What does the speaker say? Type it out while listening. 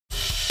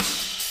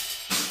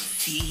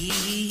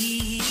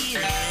Feelings.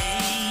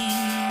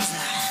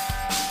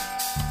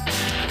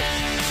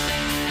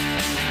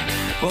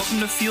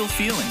 Welcome to Feel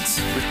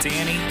Feelings with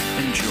Danny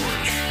and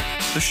George,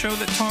 the show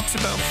that talks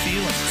about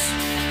feelings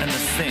and the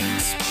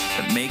things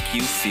that make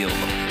you feel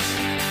them.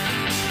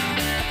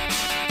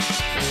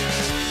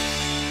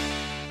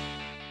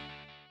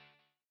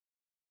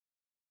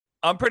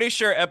 I'm pretty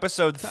sure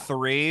episode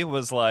 3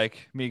 was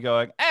like me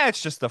going,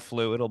 it's just the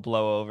flu, it'll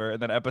blow over. And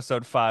then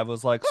episode 5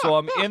 was like, so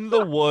I'm in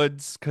the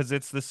woods because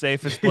it's the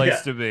safest place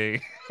Yeah. to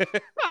be.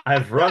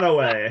 I've run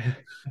away.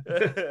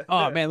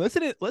 Oh man,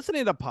 listening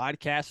to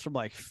podcasts from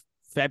like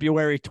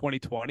February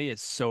 2020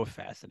 is so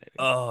fascinating.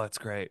 Oh, it's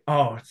great.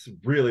 Oh, it's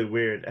really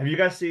weird. Have you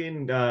guys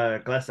seen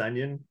Glass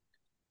Onion?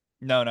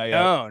 No, not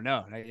yet. Oh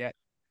no, not yet.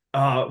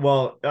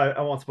 Well,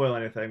 I won't spoil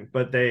anything,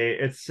 but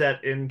it's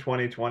set in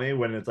 2020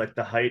 when it's like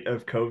the height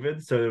of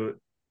COVID. So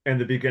in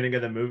the beginning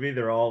of the movie,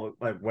 they're all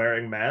like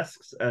wearing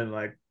masks and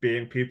like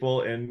being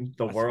people in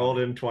the That's world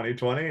funny. in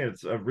 2020.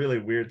 It's a really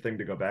weird thing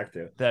to go back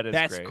to.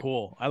 That's Great.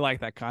 cool. I like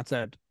that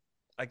concept.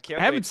 I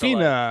can't I haven't wait to, seen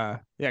like,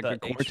 the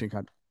good quarantine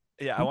content.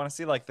 Yeah, I want to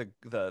see like the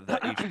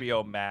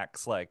HBO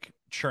Max like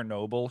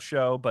Chernobyl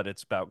show, but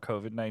it's about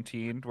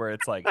COVID-19, where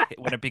it's like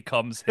when it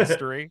becomes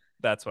history.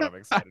 That's what I'm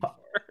excited for.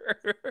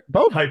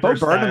 Bo Hyper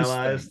Burnham's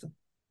stylized. thing.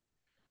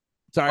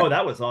 Sorry. Oh,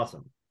 that was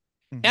awesome.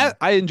 Yeah,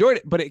 I enjoyed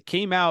it, but it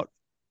came out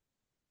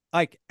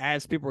like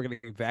as people were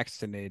getting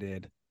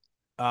vaccinated.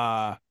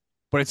 But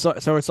it's so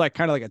it's like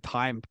kind of like a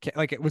time,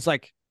 like it was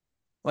like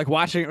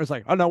watching it was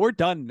like, oh no, we're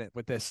done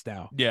with this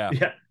now. Yeah.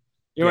 Yeah.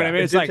 You know what I Yeah,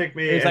 mean? it It's did like take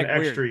me it's an like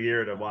extra weird.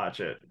 year to watch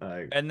it.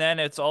 Like, And then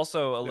it's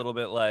also a little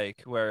bit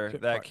like where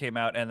Shit, that fuck. came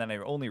out, and then I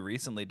only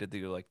recently did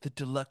the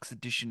deluxe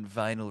edition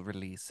vinyl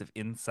release of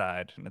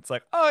Inside, and it's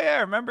like, oh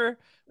yeah, remember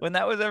when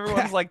that was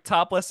everyone's like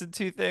top listen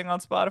to thing on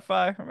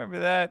Spotify?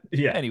 Remember that?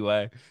 Yeah.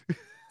 Anyway,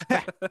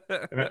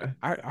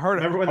 I heard.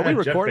 Remember when Are we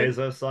that Jeff recording?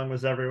 Bezos song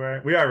was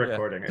everywhere? We are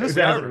recording. Is It this,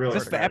 hasn't really is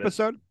this the started.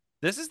 episode?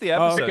 this is the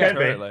Oh, episode okay.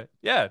 currently.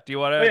 Yeah. Do you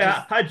want Oh, to?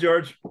 yeah. Hi,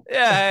 George.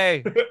 Yeah.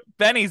 Hey,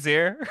 Benny's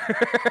here.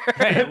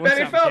 Hey, what's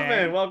Benny up, Feldman.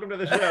 gang? Welcome to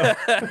the show.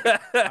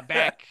 I'm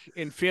back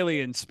in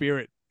Philly in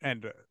spirit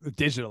and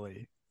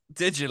digitally.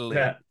 Digitally.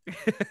 Yeah.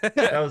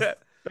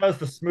 That was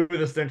the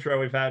smoothest intro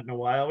we've had in a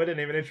while. We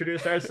didn't even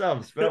introduce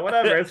ourselves, but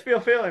whatever. It's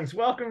Feel Feelings.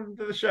 Welcome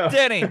to the show.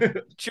 Denny,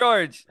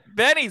 George,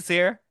 Benny's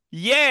here.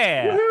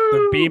 Yeah.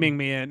 They're beaming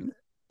me in.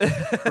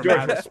 George,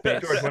 outer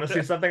space. George, want to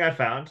see something I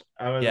found?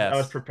 I was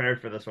Yes.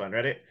 prepared for this one.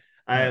 Ready?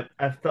 I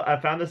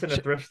found this in a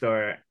thrift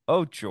store.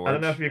 Oh, George. I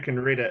don't know if you can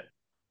read it.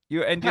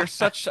 You're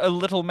such a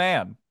little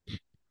man.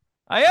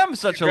 I am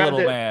such a Grabbed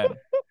little it. man.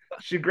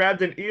 She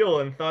grabbed an eel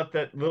and thought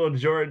that little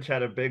George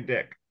had a big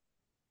dick.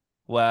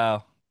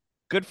 Wow.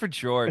 Good for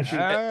George. She's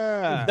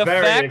Ah. The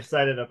very fact-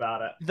 excited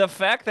about it. The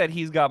fact that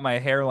he's got my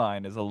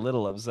hairline is a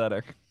little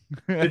upsetting.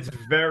 It's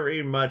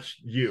very much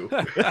you.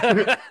 Did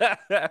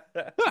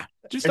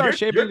you start And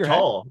shaving you're your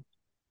tall.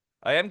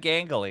 I am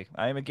gangly.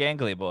 I am a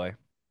gangly boy.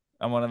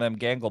 I'm one of them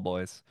gangle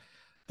boys.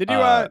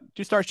 head? Did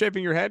you start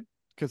shaving your head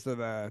because of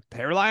the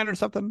hairline or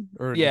something?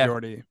 Or Yeah. did you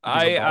already? did you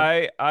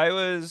go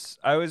bald?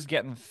 I was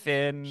getting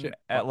thin Shit.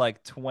 at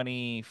like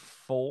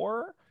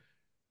 24.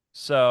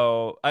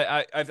 So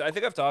I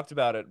think I've talked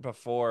about it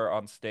before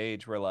on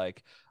stage where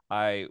like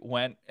I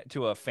went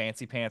to a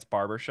fancy pants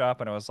barber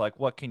shop and I was like,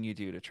 what can you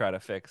do to try to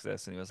fix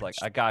this? And he was like,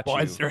 I got you.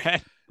 Buzzed your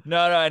head. No,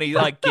 and he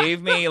like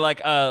gave me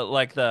like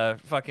the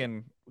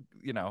fucking,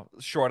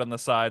 short on the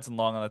sides and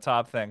long on the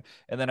top thing.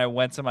 And then I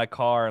went to my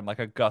car and like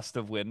a gust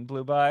of wind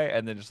blew by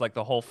and then just like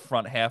the whole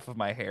front half of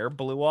my hair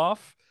blew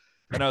off.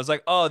 And I was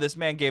like, oh, this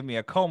man gave me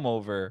a comb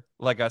over,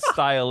 like a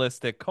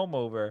stylistic comb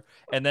over.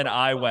 And then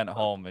I went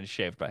home and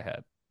shaved my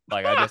head.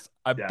 Like I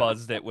Yeah.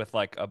 buzzed it with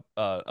like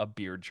a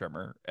beard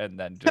trimmer, and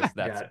then just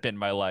that's Yeah. been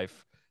my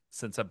life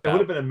since It would about.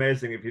 have been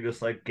amazing if you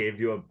just like gave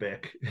you a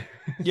bic.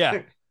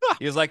 Yeah.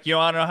 He was like, you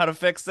want to know how to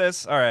fix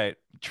this? All right,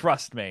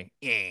 trust me.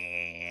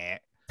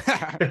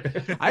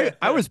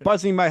 I was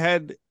buzzing my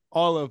head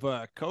all of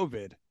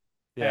COVID.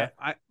 Yeah.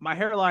 My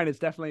hairline is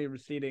definitely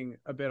receding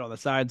a bit on the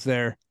sides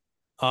there.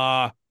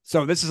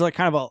 So this is like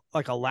kind of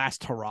a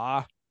last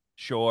hurrah.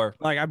 Sure.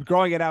 Like I'm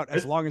growing it out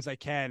as long as I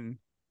can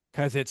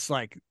because it's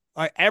like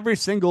every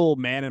single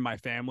man in my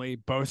family,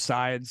 both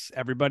sides,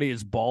 everybody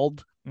is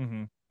bald,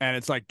 Mm-hmm. and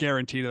it's like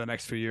guaranteed in the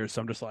next few years.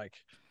 So I'm just like,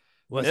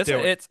 let's do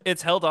it.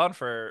 It's held on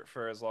for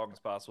as long as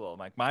possible.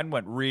 Like mine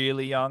went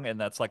really young, and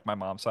that's like my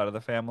mom's side of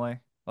the family.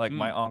 Like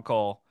my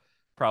uncle,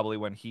 probably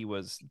when he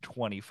was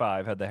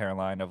 25, had the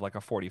hairline of like a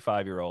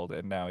 45-year-old,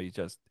 and now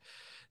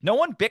no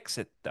one bics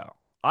it though.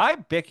 I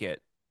bic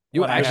it.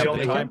 You when I actually have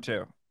the bic it? time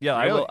to.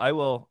 Yeah, Really? I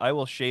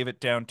will shave it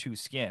down to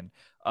skin.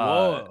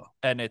 Whoa.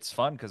 And it's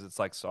fun because it's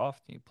like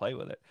soft and you play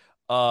with it.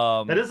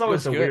 That is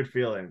always Feels a good. weird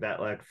feeling,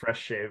 that like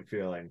fresh shave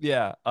feeling.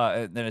 Yeah,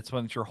 and then it's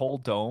when it's your whole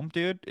dome,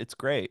 dude. It's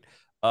great.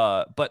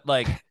 But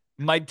like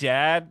my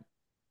dad,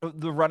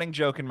 the running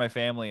joke in my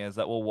family is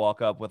that we'll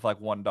walk up with like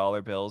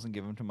 $1 bills and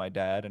give them to my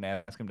dad and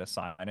ask him to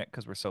sign it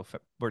because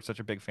we're such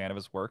a big fan of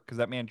his work because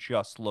that man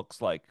just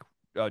looks like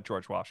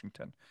George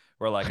Washington.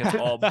 Where like it's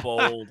all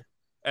bold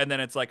and then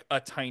it's like a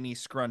tiny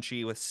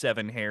scrunchie with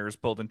 7 hairs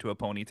pulled into a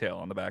ponytail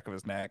on the back of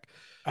his neck.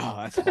 Oh,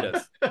 that's funny.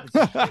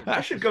 Just,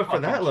 I should go for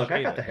fucking that look.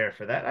 I got shaded. the hair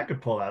for that. I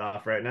could pull that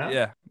off right now.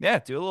 yeah.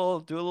 Do a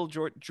little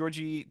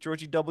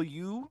Georgie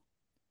W.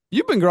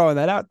 You've been growing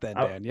that out then,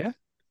 Oh. Dan, yeah?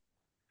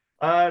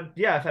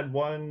 Yeah, I've had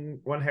one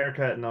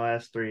haircut in the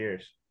last 3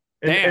 years.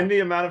 In Damn. the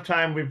amount of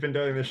time we've been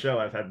doing the show,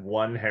 I've had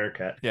one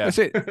haircut. Yeah. That's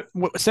it.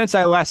 Since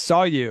I last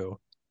saw you,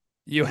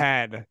 you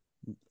had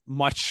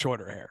much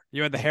shorter hair.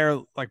 You had the hair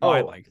like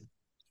my Oh. length.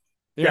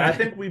 Yeah, I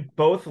think we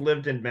both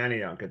lived in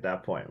Manayunk at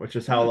that point, which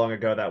is how long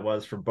ago that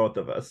was for both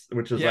of us,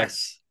 which is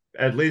yes.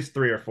 like at least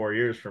 3 or 4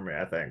 years for me,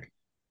 I think.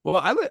 Well,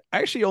 I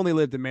actually only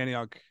lived in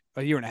Manayunk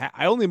a year and a half.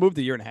 I only moved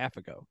a year and a half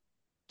ago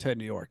to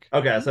New York.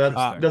 Okay, so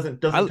that Interesting.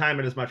 doesn't time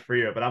it as much for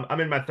you, but I'm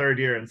in my 3rd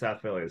year in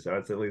South Philly, so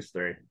it's at least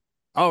 3.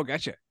 Oh,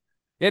 gotcha.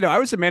 Yeah, no, I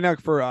was in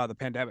Manayunk for the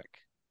pandemic.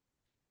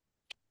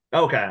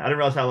 Okay, I didn't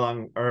realize how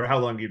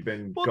long you'd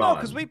been Well, gone. no,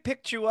 because we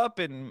picked you up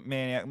in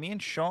Maniac. Me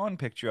and Sean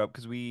picked you up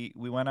because we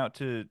went out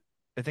to.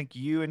 I think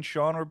you and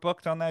Sean were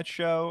booked on that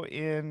show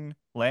in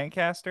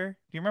Lancaster.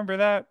 Do you remember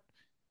that?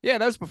 Yeah,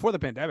 that was before the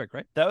pandemic,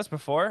 right? That was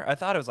before. I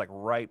thought it was like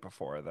right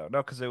before though.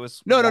 No, because it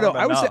was No. warm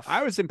I enough.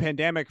 was in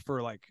pandemic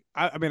for like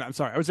I mean, I'm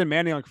sorry. I was in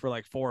Manayunk for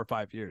like 4 or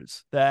 5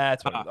 years.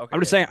 That's what. I'm Okay.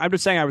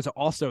 just saying I was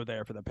also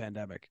there for the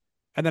pandemic.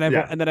 And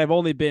then I've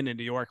only been in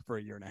New York for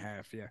a year and a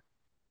half. Yeah.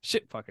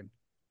 Shit fucking.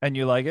 And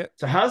you like it?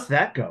 So how's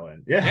that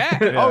going? Yeah. Yeah.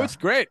 Yeah. Oh, it's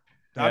great.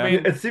 I Yeah.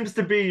 mean, It seems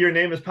to be your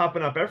name is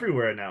popping up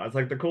everywhere now. It's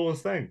like the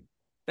coolest thing.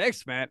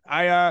 thanks, man.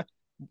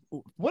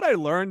 What I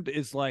learned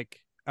is like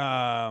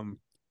I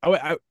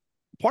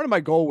part of my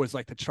goal was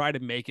like to try to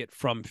make it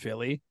from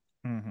Philly.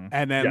 Mm-hmm.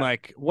 And then Yeah.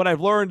 like what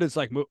I've learned is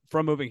like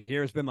from moving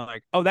here has been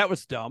like, oh, that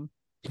was dumb.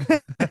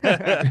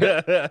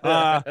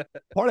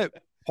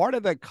 Part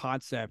of the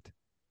concept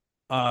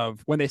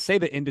of when they say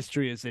the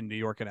industry is in New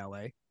York and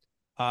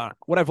LA,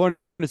 what I've learned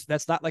is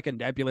that's not like a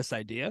nebulous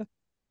idea.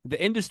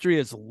 The industry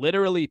is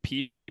literally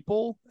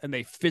people and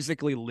they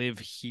physically live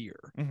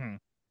here. Mhm.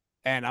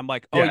 And I'm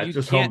like, oh, Yeah, it's you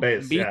just home can't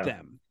base, meet yeah.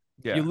 them.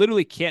 Yeah. You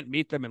literally can't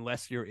meet them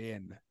unless you're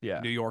in Yeah.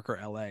 New York or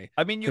LA.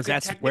 I mean, you 'Cause could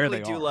that's where technically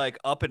they do are. like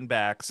up and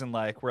backs and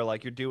like where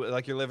like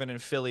you're living in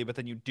Philly, but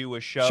then you do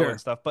a show Sure. and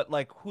stuff. But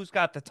like, who's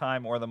got the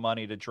time or the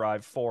money to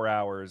drive 4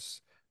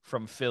 hours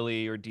from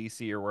Philly or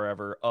DC or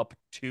wherever up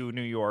to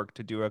New York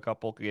to do a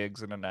couple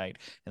gigs in a night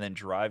and then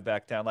drive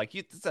back down? Like,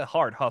 it's a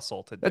hard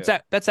hustle to do.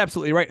 That's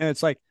absolutely right. And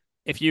it's like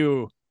if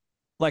you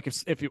like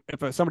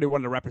if somebody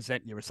wanted to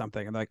represent you or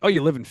something and they're like, oh,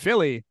 you live in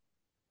Philly,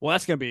 well,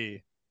 that's gonna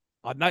be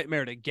a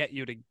nightmare to get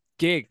you to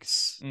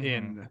gigs Mhm.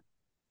 in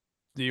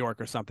New York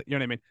or something. You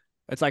know what I mean?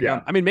 It's like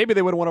Yeah. I mean, maybe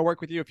they would want to work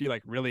with you if you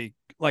like really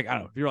like I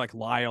don't know if you're like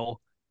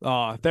Lyle,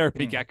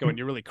 Therapy Mhm. Gecko, and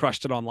you really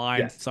crushed it online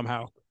Yeah.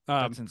 someho.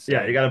 That's insane.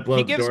 Yeah, you got to blow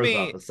He the gives doors me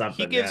off of something.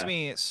 he gives yeah.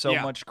 me so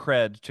Yeah. much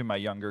cred to my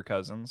younger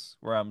cousins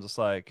where I'm just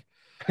like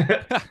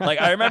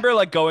I remember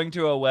like going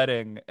to a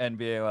wedding and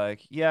being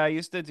like, yeah, I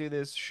used to do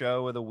this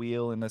show with a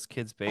wheel in this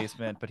kid's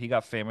basement, but he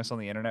got famous on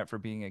the internet for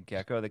being a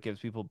gecko that gives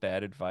people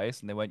bad advice.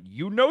 And they went,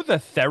 you know, the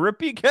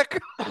Therapy Gecko?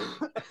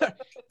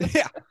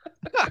 Yeah,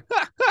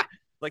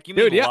 Like, you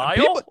Dude, mean yeah,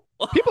 Lyle?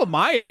 people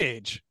my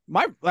age,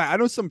 I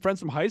know some friends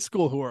from high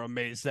school who are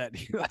amazed that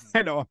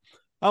I know.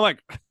 I'm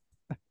like,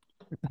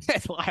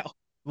 it's Lyle.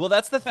 Well,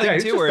 that's the thing Yeah,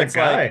 he's too, just where a it's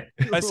like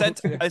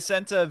guy. I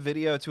sent a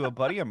video to a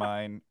buddy of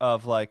mine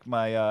of like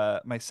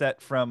my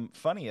set from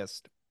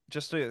Funniest.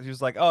 He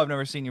was like, "Oh, I've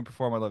never seen you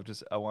perform.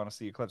 I want to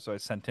see your clip." So I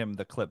sent him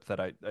the clip that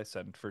I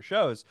send for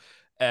shows.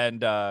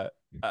 And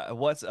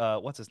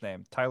what's his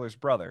name? Tyler's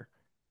brother.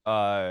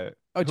 Oh,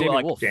 Who, Jamie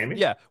like, Wolf. Jamie?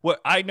 Yeah, well,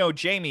 I know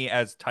Jamie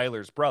as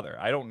Tyler's brother.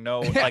 I don't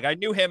know, Yeah. like I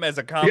knew him as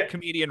a Yeah.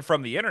 comedian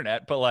from the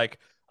internet, but like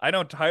I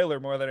know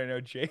Tyler more than I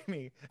know Jamie.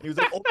 And he was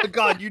like, "Oh my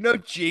god, you know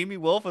Jamie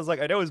Wolf?" I was like,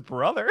 "I know his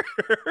brother."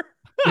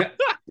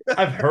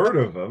 I've heard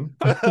of him.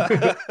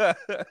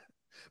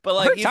 But I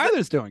like heard he's the-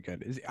 Tyler's doing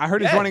good. I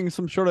heard he's Yeah. running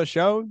some sort of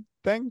show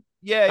thing.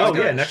 yeah, he's Oh,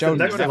 got yeah, a next show in-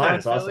 doing next in it line in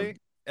is awesome. Philly,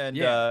 and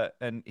Yeah.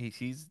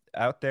 he's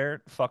out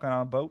there fucking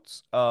on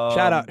boats.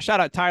 Shout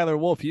out Tyler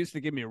Wolf. He used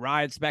to give me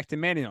rides back to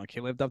Manayunk.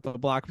 He lived up the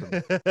block from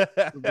me.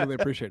 Really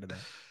appreciated that.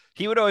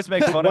 He would always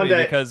make fun of One me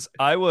day- because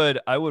I would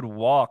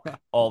walk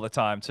all the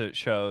time to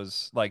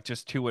shows, like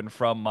just to and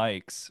from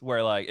Mike's,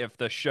 where like if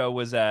the show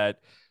was at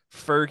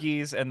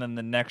Fergie's and then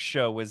the next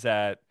show was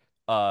at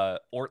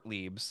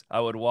Ortlieb's, I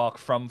would walk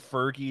from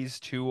Fergie's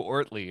to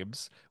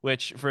Ortlieb's,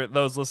 which for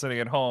those listening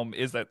at home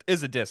is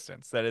a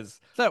distance. That is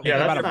So Yeah,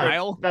 about that's a not,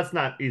 mile. that's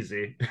not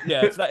easy.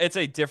 yeah, it's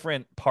a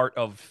different part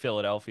of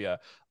Philadelphia.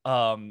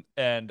 And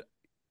At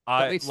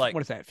I least like what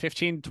is that?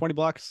 15, 20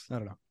 blocks? I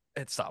don't know.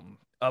 it's something.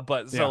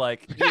 But Yeah. so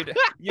like you'd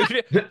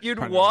Trying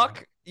to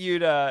walk,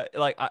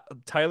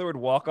 Tyler would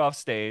walk off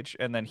stage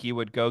and then he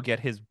would go get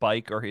his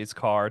bike or his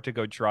car to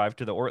go drive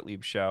to the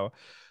Ortlieb show.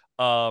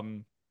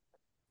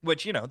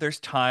 Which, there's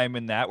time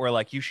in that where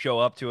like you show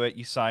up to it,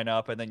 you sign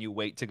up, and then you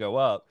wait to go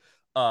up.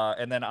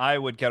 And then I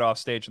would get off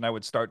stage and I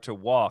would start to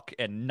walk,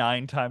 and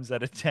 9 times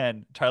out of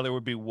 10, Tyler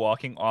would be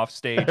walking off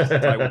stage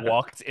since I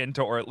walked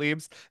into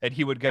Ortlieb's, and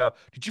he would go,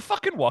 "Did you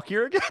fucking walk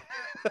here again?"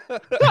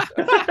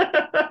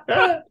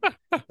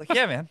 Like,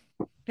 yeah, man.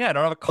 Yeah, I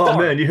don't have a car. Oh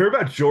man, you hear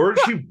about George?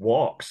 He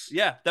walks.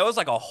 Yeah, that was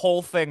like a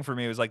whole thing for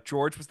me. It was like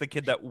George was the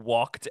kid that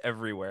walked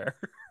everywhere.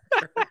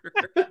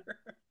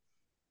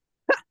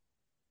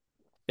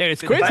 Yeah,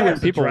 it's If I crazy had when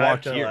to people drive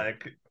walk to, here.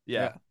 like,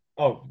 Yeah.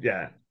 oh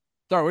yeah.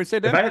 Sorry, what did you say,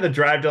 If Dan? I had to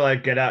drive to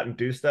like get out and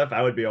do stuff,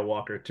 I would be a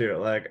walker too.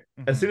 Like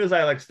as Mhm. soon as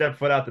I like step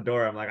foot out the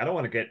door, I'm like, I don't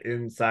want to get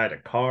inside a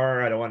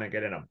car. I don't want to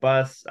get in a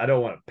bus. I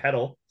don't want to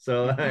pedal.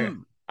 So like,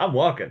 Mhm. I'm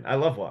walking. I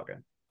love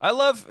walking. I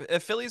love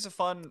Philly's a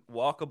fun,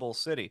 walkable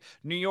city.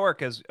 New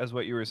York, as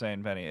what you were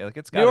saying, Penny, like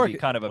it's New got to York be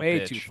kind of a way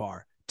bitch. too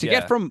far to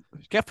Yeah. get from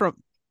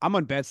I'm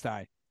on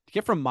Bed-Stuy. To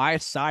get from my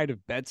side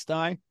of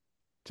Bed-Stuy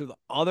to the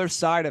other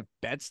side of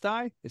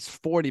Bed-Stuy is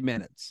 40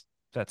 minutes.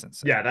 That's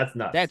insane. Yeah, that's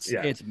nuts. That's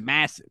yeah. it's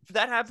massive.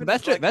 That So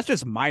happens. that's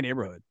just my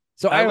neighborhood.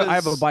 So I I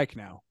have a was- bike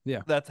now.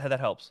 Yeah. that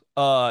helps.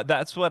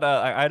 That's what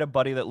I had a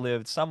buddy that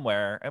lived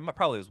somewhere, and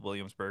probably was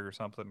Williamsburg or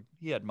something.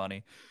 He had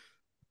money.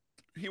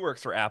 He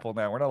works for Apple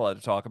now. We're not allowed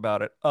to talk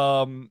about it.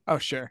 Oh,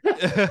 sure.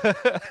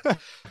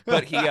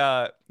 But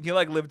he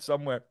like lived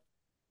somewhere.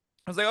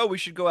 I was like, oh, we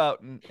should go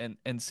out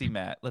and see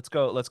Matt. Let's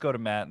go to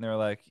Matt. And they're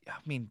like, I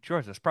mean,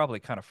 George, that's probably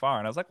kind of far.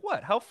 And I was like,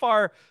 what? How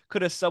far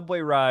could a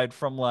subway ride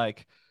from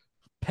like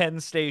Penn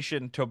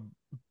Station to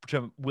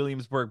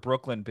Williamsburg,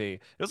 Brooklyn be?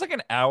 It was like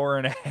an hour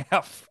and a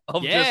half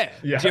of Yeah.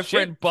 Yeah. just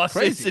different Shit, buses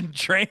crazy. and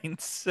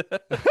trains.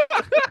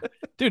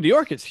 Dude, New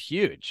York is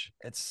huge.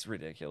 It's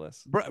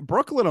ridiculous.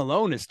 Brooklyn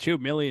alone is 2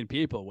 million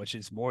people, which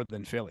is more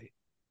than Philly,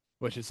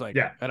 which is like,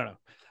 Yeah. I don't know.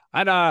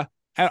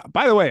 And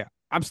by the way,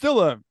 I'm still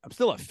a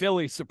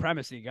Philly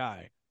supremacy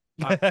guy.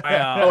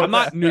 I'm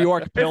not New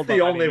York pilled. the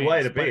by only any way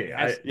means, to but be. It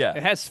has, Yeah.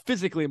 it has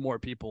physically more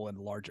people and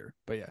larger,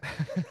 but yeah,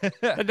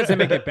 that doesn't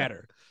make it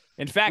better.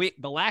 In fact,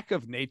 the lack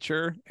of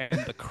nature and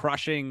the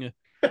crushing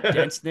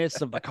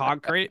denseness of the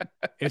concrete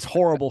is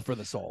horrible for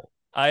the soul.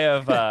 I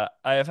have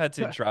had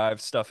to drive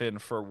stuff in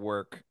for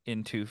work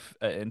into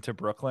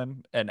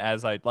Brooklyn, and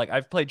as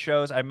I've played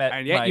shows. I met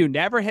And yet you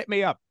never hit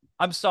me up.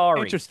 I'm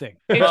sorry. Interesting.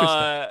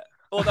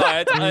 Well, no, I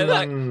had to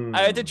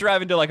Mm.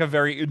 drive into like a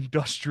very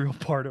industrial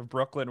part of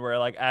Brooklyn where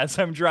like as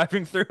I'm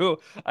driving through,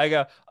 I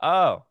go,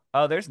 oh,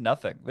 there's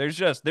nothing. There's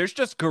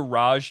just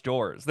garage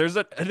doors. There's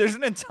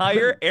an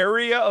entire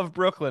area of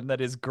Brooklyn that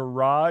is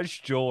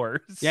garage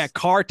doors. Yeah,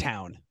 Car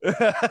Town. That's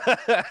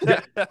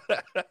the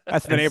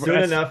And soon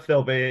neighborhood. enough,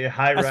 there'll be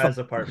high-rise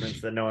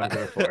apartments that no one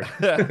can afford.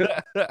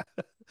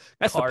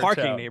 That's the Car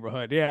parking Town.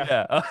 neighborhood. Yeah.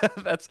 Yeah,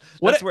 that's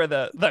where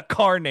the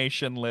car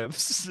nation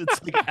lives.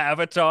 It's like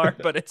Avatar,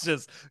 but it's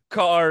just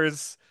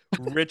cars,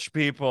 rich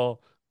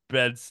people,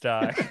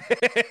 Bed-Stuy.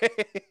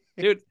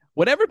 Dude,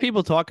 whenever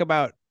people talk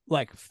about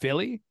like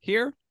Philly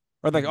here,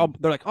 or like, oh,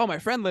 they're like, oh, my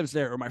friend lives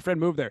there, or my friend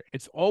moved there.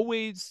 It's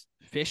always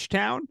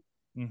Fishtown,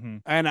 Mm-hmm.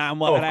 and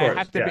I'm Oh, like, of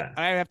and course,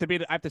 I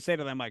have to say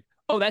to them like,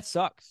 oh, that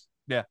sucks.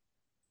 Yeah.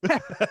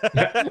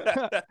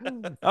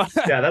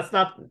 Yeah, that's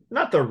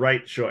not the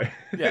right choice.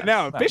 Yeah,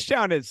 No, no.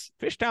 Fishtown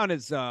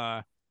is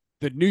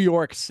the New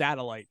York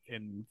satellite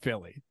in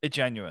Philly. It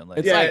genuinely.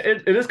 It's yeah, like-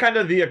 it is kind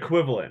of the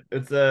equivalent.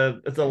 It's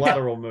a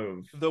lateral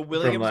move. The from,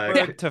 Williamsburg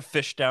like, to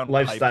Fishtown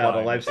lifestyle to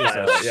pipeline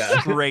lifestyle, is a yeah.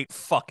 straight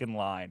fucking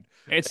line.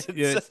 It's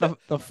the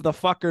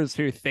fuckers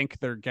who think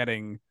they're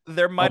getting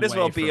There might as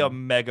well away be a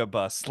from-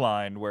 megabus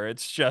line where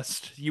it's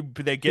just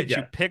they get you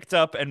Yeah. picked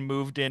up and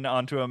moved in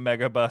onto a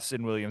megabus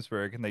in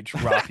Williamsburg, and they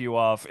drop you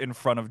off in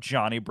front of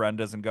Johnny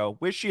Brenda's and go,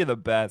 "Wish you the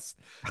best."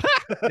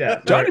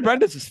 Yeah, Johnny right.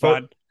 Brenda's is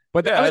fun,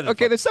 but Yeah, it's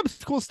okay, fun. there's some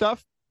cool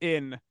stuff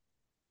in.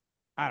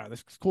 I don't know,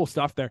 there's cool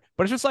stuff there,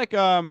 but it's just like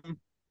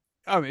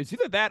it's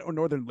either that or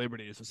Northern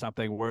Liberties or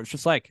something where it's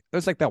just like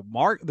there's like the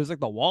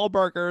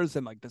Wahlburgers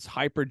and like this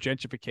hyper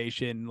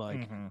gentrification,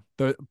 like Mhm.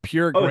 the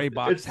pure Oh, gray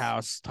box it's-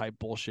 house type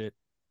bullshit.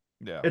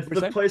 Yeah. It's What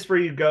you the say? place where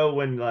you go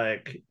when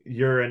like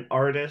you're an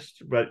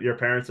artist, but your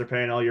parents are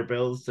paying all your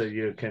bills, so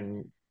you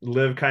can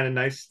live kind of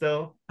nice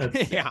still.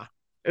 It's, Yeah,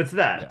 it's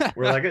that. Yeah.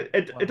 Where like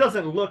it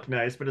doesn't look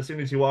nice, but as soon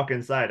as you walk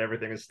inside,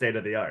 everything is state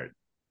of the art.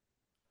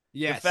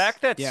 yes. The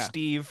fact that yeah.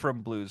 Steve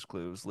from Blue's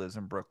Clues lives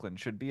in Brooklyn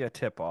should be a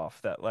tip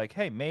off that, like,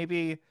 hey,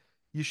 maybe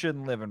you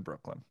shouldn't live in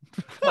Brooklyn.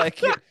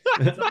 Like, it's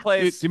a Do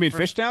place. you mean for-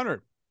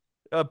 Fishtown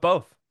or?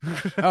 Both.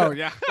 Oh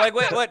yeah, Like,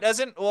 wait, what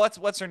doesn't?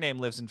 What's her name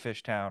lives in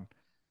Fishtown?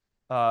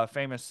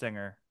 Famous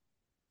singer.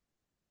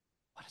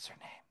 What is her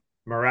name?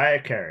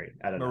 Mariah Carey.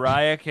 I don't know.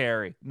 Mariah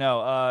Carey.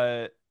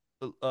 No,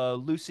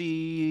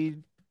 Lucy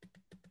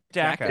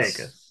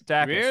Dacus.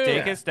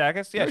 Dacus.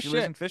 Dacus. Yeah, No she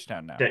lives shit. in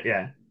Fishtown now.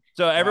 Yeah.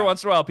 So every Wow.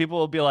 once in a while, people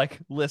will be like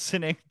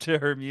listening to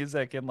her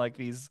music in like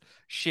these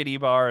shitty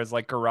bars,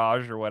 like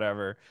Garage or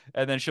whatever,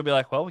 and then she'll be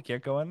like, "Well, we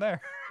can't go in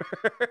there."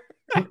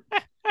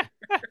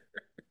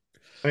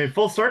 I mean,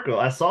 full circle.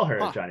 I saw her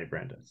Huh. at Johnny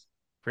Brenda's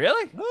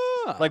Really?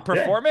 Ah. Like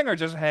performing or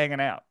just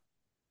hanging out?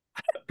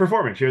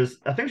 performing.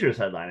 I think she was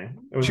headlining.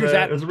 It was, she was a,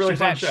 at it was a really she was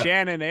fun at show.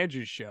 Shannon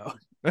Andrews' show.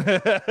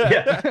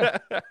 Yeah.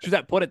 She was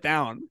at Put It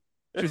Down.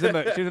 She's in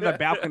the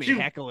balcony She-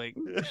 heckling.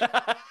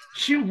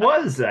 She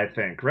was, I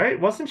think, right?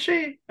 Wasn't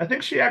she? I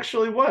think she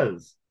actually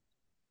was.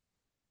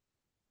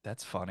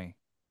 That's funny.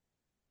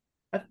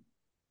 Well,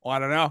 I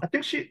don't know. I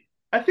think she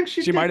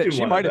She did might do have. She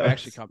one of might have those.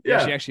 actually come. Yeah.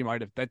 Yeah, she actually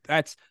might have.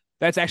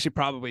 That's actually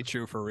probably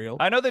true for real.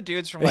 I know the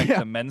dudes from like Yeah.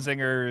 the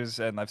Menzingers,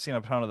 and I've seen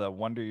a ton of the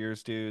Wonder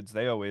Years dudes.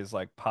 They always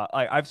like pop.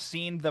 I've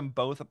seen them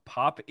both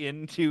pop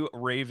into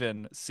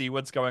Raven, see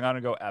what's going on,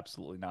 and go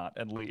absolutely not,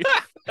 and leave.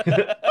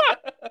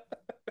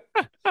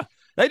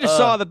 They just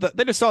saw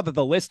that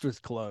the list was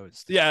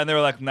closed. Yeah, and they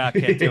were like, "Nah,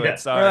 can't do Yeah. it.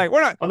 Sorry." They're like,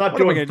 we're not. I'm not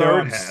what am I doing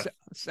gonna do?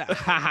 third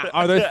I'm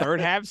Are there third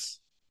halves?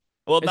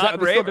 well, is not that- are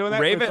they still Raven. doing that?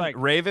 Where it's like-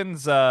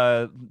 Raven's Wait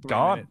a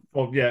gone. minute.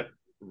 Well, yeah.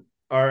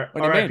 What do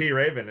you R.I.P.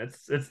 Raven.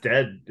 It's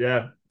dead.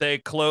 Yeah. They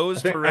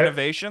closed think for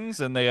renovations,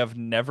 and they have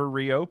never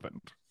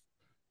reopened.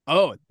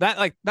 Oh, that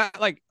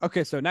like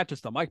okay, so not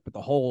just the mic, but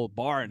the whole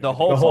bar. And The everything.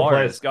 whole whole bar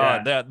place, is gone.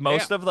 yeah. That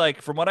most of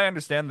like, from what I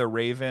understand, the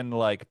Raven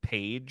like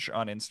page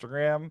on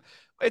Instagram,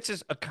 it's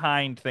just a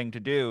kind thing to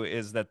do.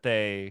 Is that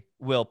they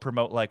will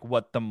promote like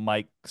what the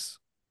mics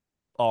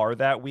are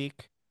that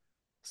week,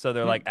 so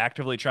they're like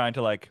actively trying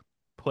to like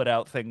put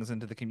out things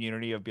into the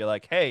community of be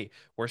like, hey,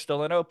 we're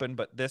still in open,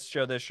 but this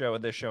show, and this show,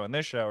 and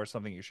this show are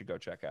something you should go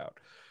check out.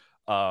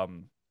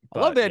 I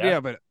love the But, idea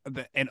of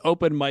an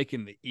open mic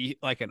in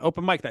like an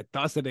open mic that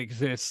doesn't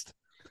exist.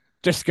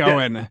 Just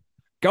going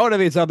to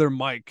these other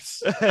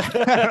mics.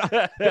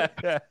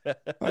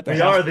 What the We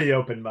hell? are the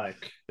open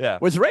mic. yeah.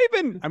 Was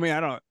Raven? I mean, I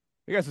don't.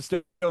 You guys are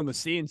still in the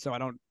scene, so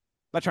I'm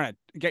not trying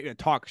to get you to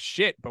talk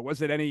shit. But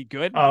was it any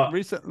good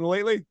recently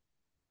lately?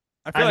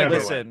 I feel I like never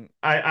listen,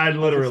 I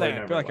literally saying, I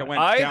never feel like it went.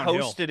 went I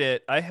downhill.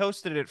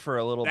 hosted it for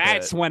a little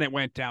That's bit. when it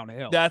went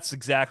downhill. That's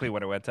exactly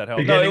when it went downhill.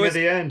 No, Beginning it was of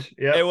the end.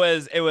 Yeah. it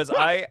was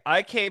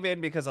I came in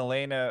because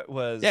Elena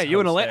was yeah, you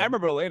and Elena. I hosting.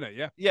 remember Elena.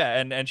 Yeah. Yeah,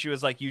 and she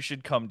was like, you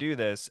should come do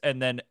this.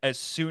 And then as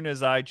soon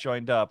as I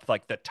joined up,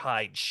 like the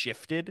tide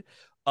shifted,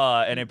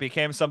 and it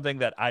became something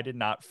that I did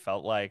not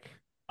felt like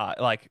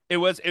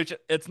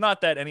it's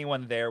not that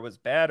anyone there was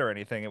bad or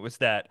anything. It was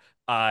that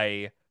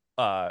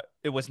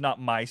it was not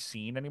my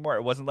scene anymore.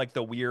 It wasn't like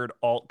the weird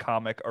alt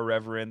comic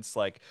irreverence.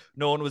 Like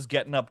no one was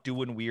getting up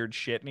doing weird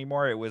shit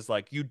anymore. It was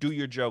like, you do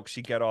your jokes,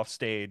 you get off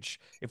stage.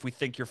 If we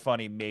think you're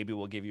funny, maybe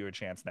we'll give you a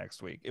chance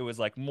next week. It was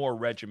like more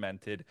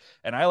regimented,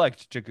 and I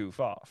liked to goof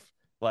off.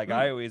 Like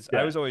I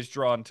was always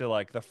drawn to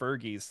like the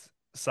Fergie's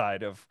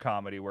side of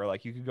comedy, where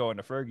like you could go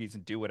into Fergie's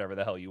and do whatever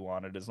the hell you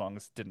wanted as long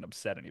as it didn't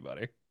upset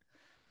anybody.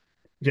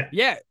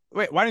 Yeah.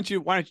 Wait, why didn't you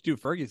do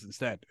Fergie's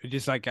instead? You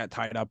just like got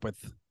tied up with.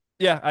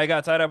 Yeah, I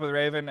got tied up with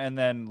Raven, and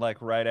then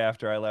like right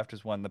after I left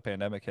is when the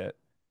pandemic hit.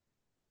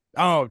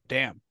 Oh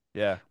damn!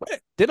 Yeah, What,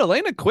 did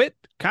Elena quit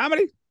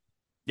comedy?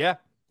 yeah,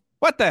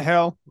 What the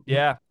hell?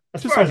 yeah.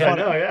 As just far as so I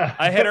funny. know, yeah.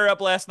 I hit her up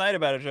last night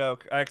about a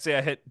joke. Actually,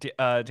 I hit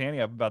Danny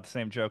up about the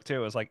same joke too. I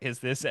was like, "Is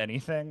this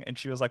anything?" And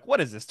she was like,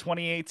 "What is this?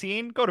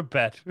 2018? Go to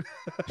bed."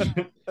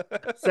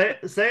 say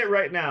it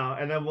right now,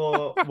 and then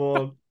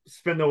we'll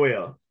spin the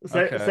wheel.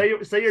 Say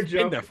your Spin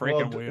joke. the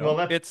freaking wheel. We'll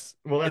let It's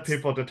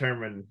people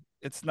determine.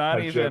 it's not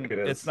What even joke it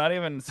is. it's not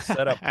even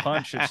set up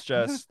punch. It's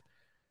just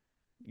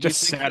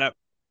Just think- set up.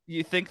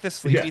 You think the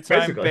Sleepy Yeah, Time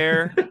basically.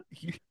 Bear?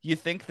 You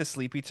think the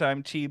Sleepy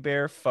Time Tea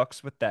Bear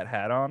fucks with that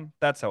hat on?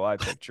 That's how I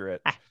picture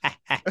it.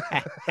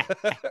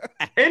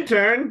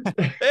 Intern.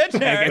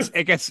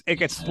 It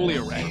gets fully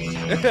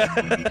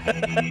erect.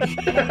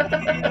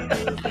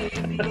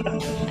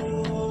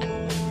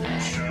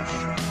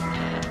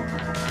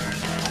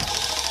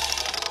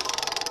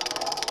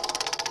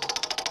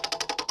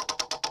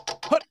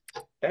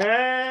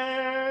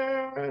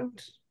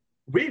 And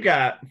we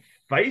got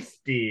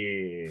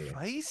feisty.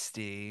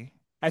 Feisty.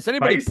 Has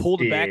anybody pulled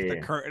back the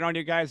Feisty. curtain on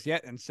you guys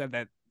yet and said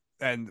that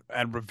and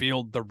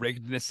revealed the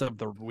riggedness of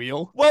the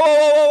wheel? Whoa, whoa,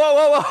 whoa,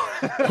 whoa, whoa,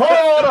 whoa!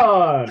 Hold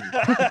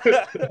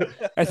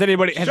on. Has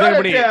anybody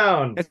Shut it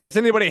down. has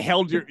anybody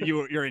held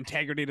your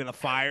integrity to the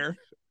fire?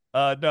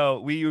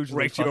 No, we usually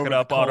Raked you fuck over it the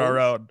up on our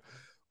coals? own.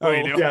 Oh,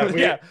 you do? Yeah,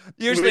 Yeah,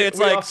 usually it's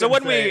we like so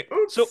often when say,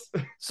 "Oops."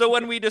 so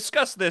when we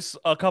discussed this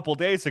a couple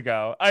days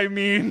ago. I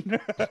mean,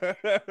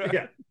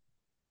 Yeah.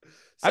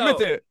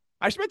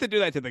 I just meant to do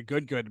that to the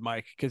good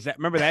Mike because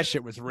remember that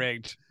shit was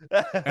rigged.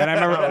 And I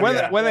Oh, remember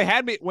yeah. when they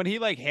had me when he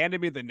like handed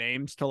me the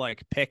names to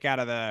like pick out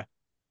of the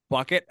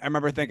bucket. I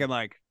remember thinking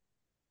like,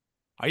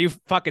 "Are you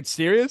fucking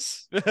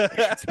serious? just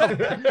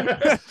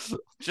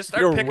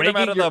start You're picking them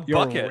out of the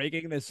you're bucket.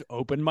 rigging this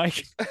open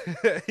mic.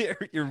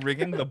 You're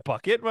rigging the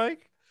bucket,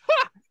 Mike.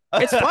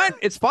 It's fine.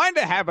 It's fine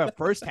to have a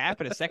first half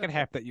and a second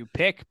half that you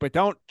pick, but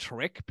don't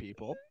trick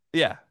people."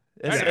 Yeah,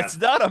 it's, Yeah. it's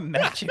not a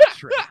magic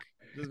trick.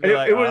 Just be It,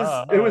 like, it was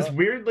 "Ah, it was ah."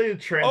 weirdly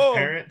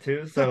transparent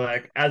too. So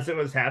like as it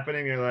was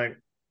happening, you're like,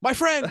 My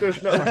friend.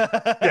 there's no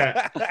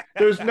yeah.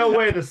 There's no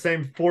way the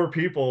same 4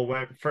 people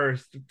went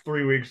first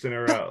 3 weeks in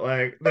a row.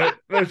 Like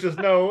there's just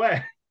no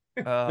way.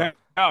 Uh,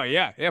 Oh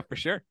yeah, for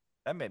sure.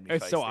 that made me.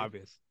 It's so feisty.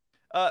 obvious.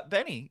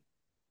 Benny,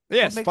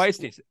 Yes, makes-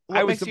 feisty. what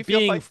I was makes you feel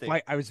being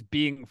feisty? I was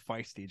being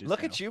feisty. Just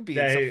Look now. at you being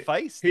Yeah, so he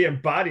feisty.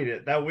 embodied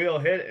it. That wheel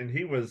hit, and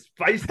he was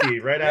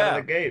feisty right out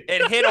of the gate.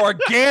 It hit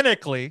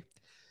organically.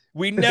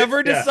 We never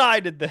Yeah.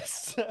 decided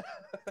this.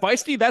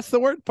 Feisty. That's the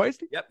word.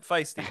 Feisty. Yep,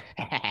 feisty.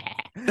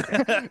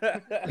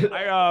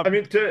 I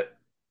mean,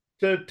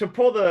 to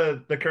pull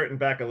the curtain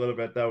back a little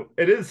bit, though,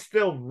 it is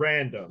still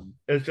random.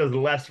 It's just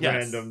less Yes.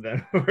 random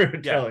than we're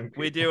Yeah, telling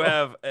people. we do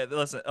have.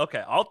 Listen,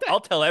 okay, I'll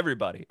tell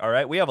everybody. All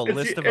right, we have a It's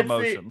list the- of it's the-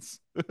 emotions.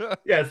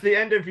 Yeah, it's the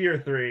end of year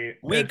 3.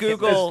 We It's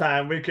Google- this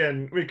time. We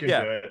can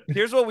Yeah. do it.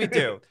 Here's what we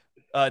do.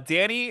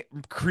 Danny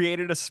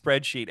created a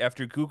spreadsheet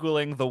after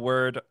Googling the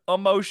word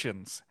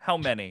emotions. How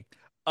many?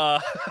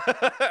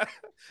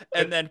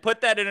 And then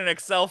put that in an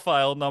Excel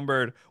file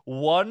numbered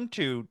 1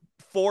 to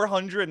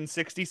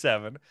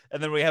 467.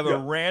 And then we have a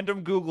Yep.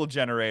 random Google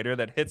generator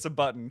that hits a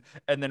button.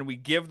 And then we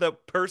give the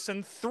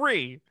person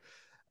 3.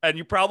 And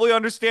you probably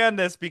understand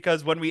this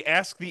because when we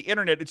ask the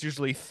internet, it's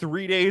usually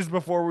 3 days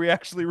before we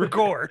actually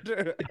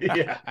record.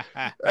 Yeah.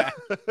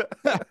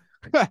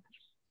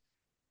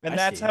 And I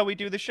that's see. how we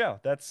do the show.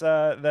 That's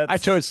I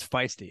chose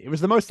feisty. It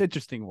was the most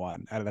interesting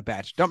one out of the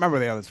batch. Don't remember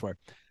the others were,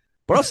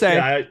 but I'll say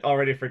Yeah, I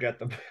already forget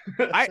them.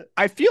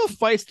 I feel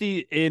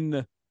feisty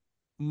in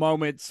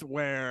moments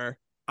where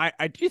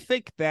I do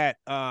think that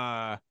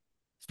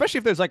especially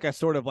if there's like a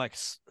sort of like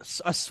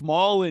a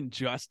small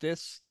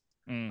injustice.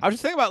 Mm. I was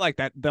just thinking about like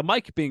that the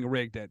mic being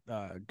rigged at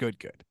good.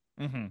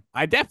 Mm-hmm.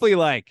 I definitely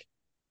like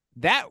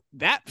that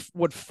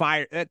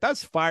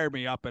does fire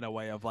me up in a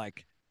way of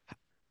like,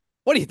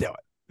 what are you doing?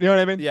 You know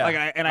what I mean? Yeah. Like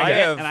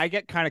I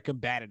get kind of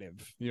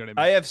combative. You know what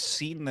I I mean? have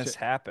seen this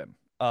happen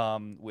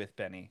with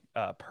Benny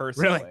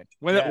personally.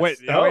 Really? Yes.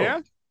 Oh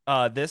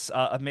yeah. This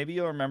maybe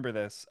you'll remember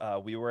this.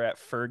 We were at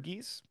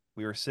Fergie's.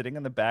 We were sitting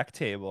in the back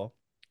table,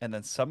 and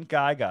then some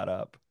guy got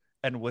up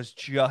and was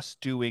just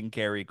doing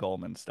Gary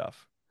Goldman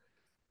stuff.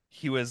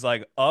 He was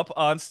like up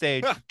on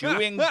stage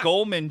doing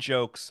Goldman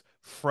jokes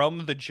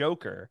from the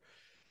Joker.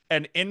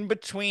 And in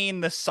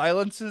between the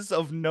silences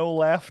of no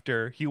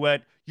laughter, he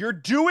went, "You're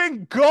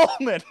doing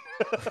Goldman."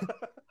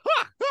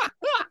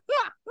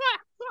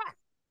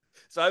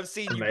 So I've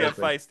seen you get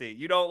Amazing. feisty.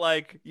 You don't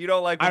like I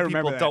when remember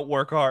people that. don't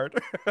work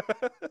hard.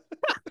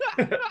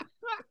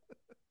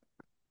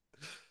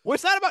 Well,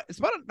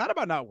 not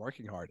about not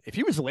working hard. If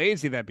he was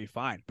lazy, that'd be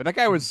fine. But that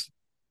guy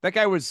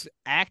was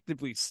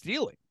actively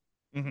stealing.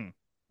 Mm-hmm.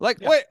 Like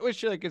Yeah. what?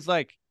 Which like is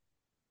like,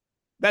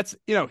 that's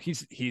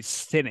he's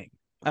sinning.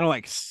 I don't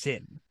like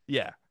sin.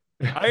 Yeah.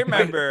 I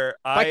remember If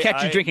I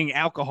catch you drinking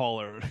alcohol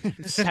or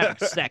having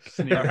sex,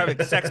 or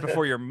having sex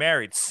before you're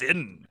married,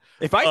 sin.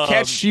 if I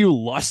catch you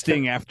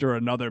lusting after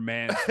another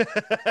man,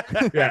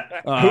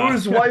 Yeah.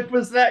 Whose wife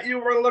was that you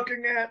were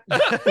looking at?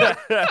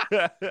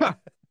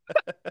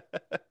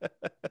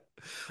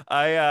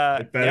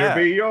 It better yeah.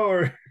 be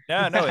yours.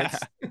 No, it's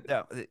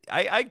no.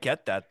 I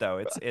get that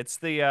though. It's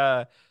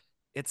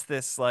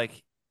this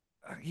like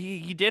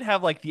he did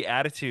have like the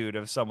attitude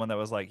of someone that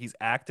was like he's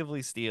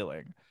actively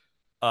stealing,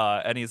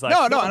 and he's like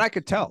no, and I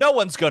could tell. no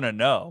one's gonna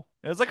know.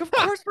 It was like, of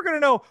course we're gonna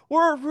know.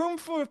 We're a room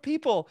full of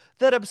people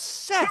that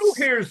obsess. Who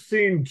here's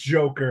seen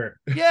Joker?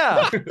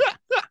 Yeah,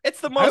 it's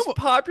the most almo-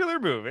 popular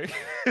movie.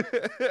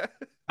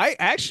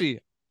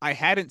 I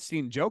hadn't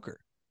seen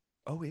Joker.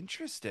 Oh,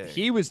 interesting.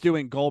 He was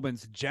doing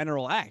Goldman's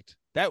general act.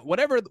 That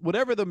whatever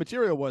the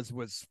material was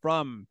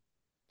from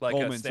like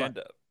Goldman's, a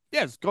stand-up.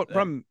 yes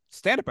from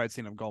stand up. I'd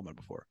seen of Goldman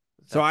before,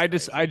 so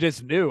That's I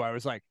just knew. I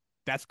was like,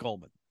 that's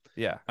Goldman.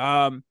 yeah.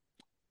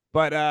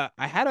 But I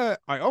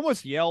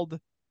almost yelled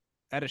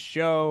at a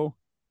show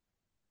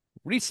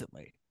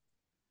recently,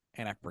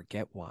 and I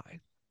forget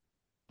why.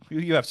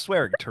 You have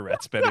swearing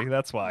Tourette's, Benny.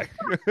 That's why.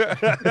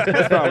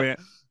 That's probably it.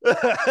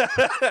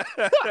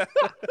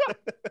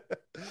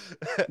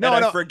 No,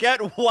 no. I forget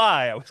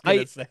why I was going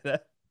to say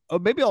that. Oh,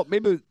 maybe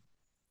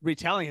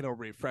retelling it will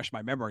refresh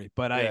my memory.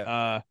 But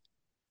I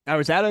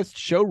was at a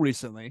show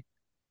recently,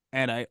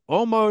 and I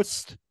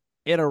almost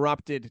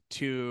interrupted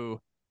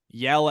to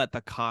yell at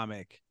the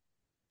comic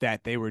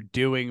that they were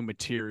doing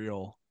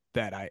material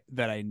that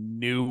I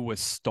knew was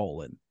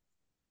stolen.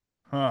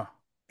 Huh.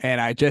 And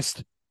I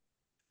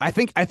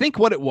think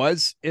what it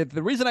was, the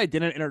reason I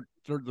didn't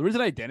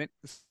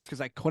is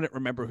because I couldn't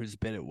remember whose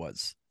bit it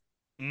was.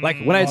 Like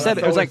when I Oh, said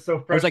it, that's I was like, always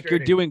so I was like, you're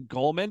frustrating. doing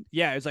Goldman.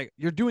 Yeah, it was like,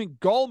 you're doing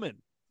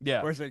Goldman.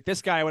 Yeah. Whereas like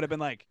this guy would have been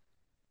like,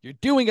 you're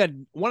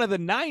doing one of the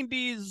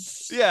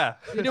 90s. Yeah.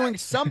 You're doing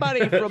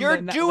somebody from You're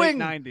the doing-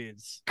 late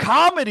 90s.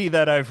 Comedy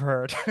that I've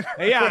heard.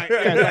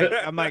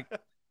 Yeah, I'm like,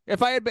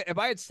 if I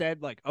had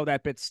said like, oh,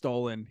 that bit's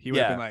stolen, he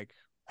would have Yeah. been like,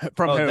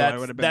 from who? I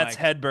would have been that's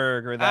like,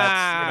 Hedberg or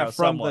that's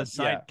from someone. the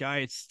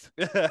zeitgeist.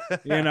 Yeah.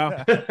 You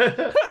know?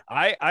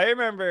 I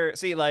remember,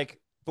 see, like,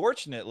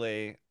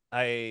 fortunately,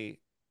 I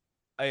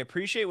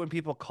appreciate when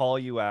people call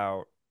you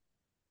out,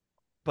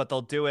 but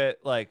they'll do it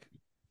like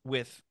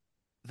with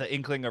the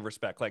inkling of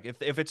respect. Like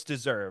if it's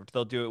deserved,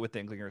 they'll do it with the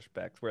inkling of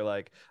respect. Where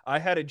like I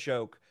had a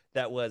joke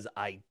that was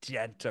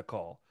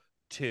identical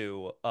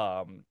to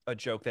a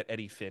joke that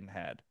Eddie Finn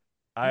had.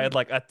 I had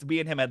like me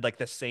and him had like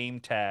the same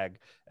tag,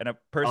 and a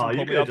person Oh, you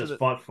pulled me could have off to just the.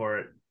 fought for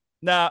it.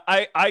 Nah,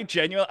 I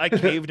genuinely I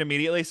caved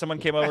immediately. Someone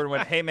came over and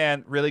went, "Hey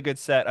man, really good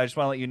set. I just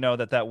want to let you know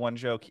that one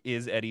joke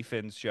is Eddie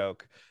Finn's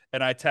joke."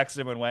 And I texted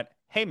him and went,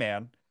 "Hey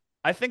man,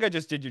 I think I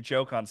just did your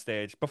joke on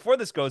stage. Before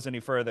this goes any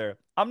further,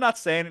 I'm not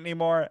saying it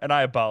anymore, and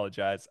I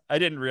apologize. I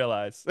didn't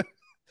realize."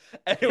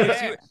 And it was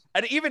Yeah.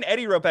 and even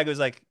Eddie wrote back, it was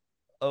like,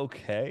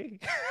 "Okay."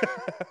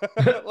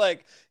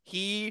 Like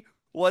he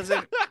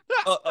wasn't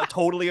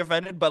totally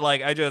offended, but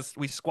like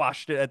we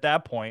squashed it at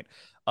that point.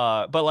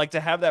 But like to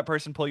have that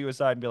person pull you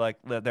aside and be like,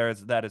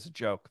 that is a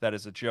joke. That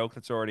is a joke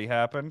that's already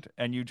happened,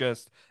 and you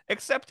just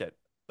accept it.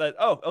 That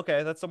oh,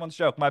 okay, that's someone's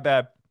joke. My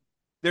bad.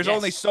 There's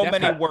only Yes, so many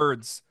definitely.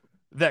 words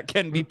that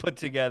can be put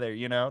together,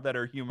 that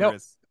are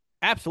humorous.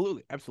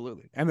 Absolutely,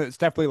 absolutely. And it's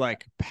definitely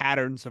like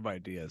patterns of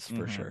ideas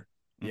for Mhm. sure.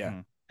 Yeah.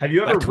 Mhm. Have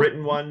you Like ever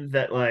written one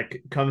that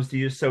like comes to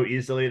you so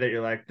easily that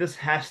you're like, this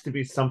has to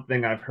be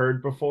something I've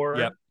heard before?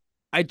 Yep.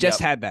 I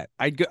just Yep. had that.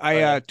 I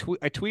yeah.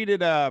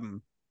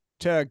 tweeted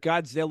to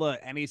Godzilla,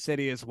 any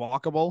city is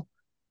walkable,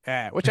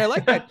 which I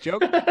like that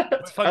joke.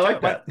 It's a fun I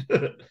like joke.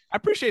 that. I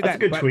appreciate That's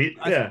that. a good tweet.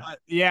 Yeah.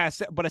 Yeah.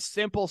 But a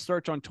simple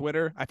search on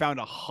Twitter, I found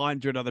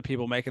 100 other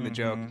people making the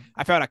joke. Mhm.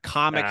 I found a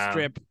comic Wow.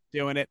 strip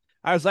doing it.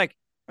 I was like,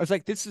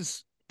 this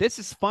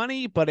is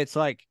funny, but it's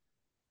like,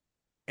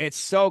 it's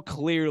so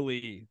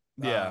clearly,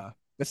 Yeah.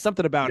 there's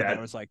something about it Yeah.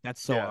 that was like,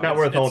 that's so Yeah. Not obvious.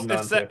 worth holding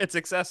on to. It's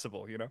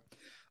accessible,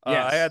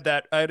 Yes.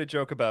 I had a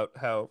joke about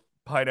how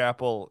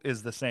pineapple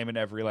is the same in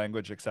every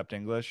language except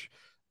English.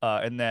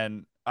 And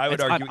then I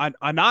would It's argue,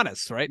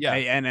 Ananas, right? Yeah.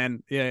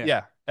 And yeah.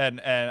 yeah. And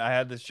I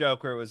had this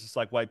joke where it was just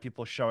like white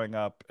people showing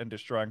up and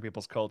destroying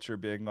people's culture,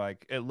 being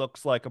like, it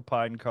looks like a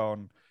pine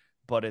cone,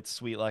 but it's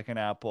sweet like an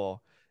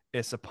apple.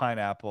 It's a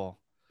pineapple.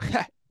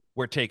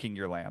 We're taking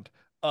your land.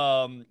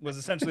 Was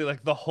essentially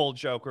like the whole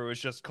joke where it was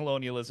just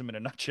colonialism in a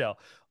nutshell.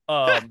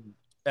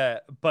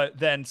 But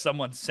then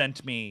someone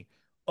sent me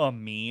a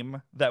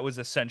meme that was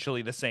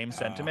essentially the same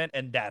sentiment,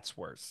 and that's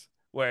worse.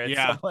 Where it's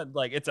Yeah. someone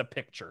like it's a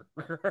picture.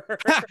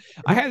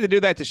 I had to do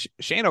that to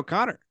Shane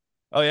O'Connor.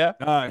 Oh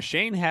yeah.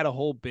 Shane had a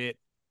whole bit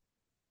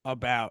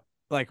about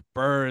like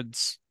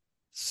birds.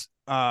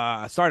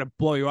 Sorry to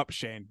blow you up,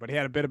 Shane, but he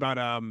had a bit about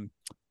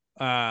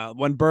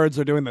when birds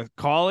are doing the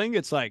calling,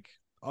 it's like,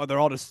 oh, they're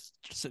all just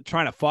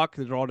trying to fuck.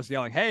 They're all just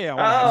yelling, "Hey, I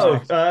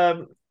want to have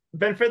sex."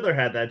 Ben Fidler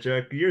had that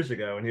joke years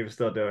ago when he was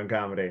still doing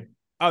comedy.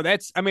 Oh,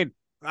 that's. I mean,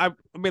 like,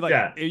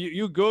 Yeah.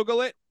 you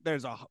Google it.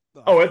 There's a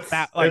it's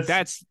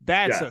that's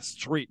yeah. a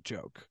street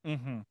joke. Mhm. You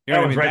know That what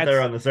I one's mean? right there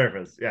That's- on the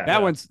surface. Yeah.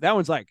 That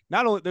one's like,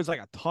 not only there's like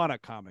a ton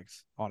of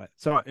comics on it,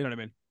 so you know what I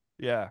mean.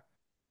 Yeah.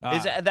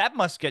 Uh, That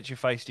must get you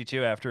feisty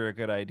too after a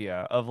good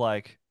idea of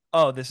like,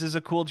 oh, this is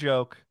a cool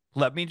joke.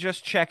 Let me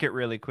just check it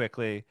really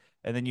quickly.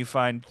 And then you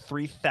find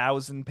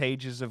 3,000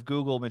 pages of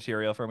Google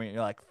material from it. And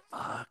you're like,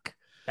 fuck.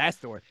 That's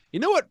the word. You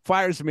know what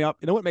fires me up?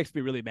 You know what makes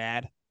me really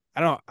mad? I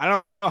don't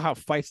know how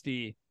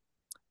feisty.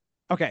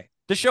 Okay.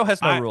 This show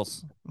has no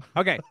rules.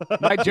 Okay.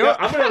 My Yeah, joke.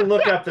 I'm gonna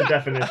look up the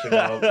definition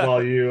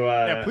while you.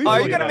 please Are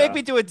look you it going to up. make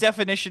me do a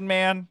definition,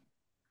 man?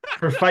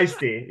 For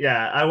feisty?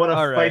 Yeah, I want a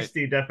All right.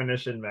 feisty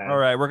definition, man. All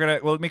right.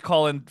 Let me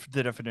call in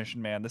the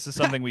definition, man. This is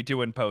something we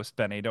do in post,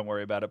 Benny. Don't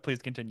worry about it. Please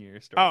continue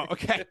your story. Oh,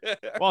 okay.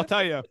 Well, I'll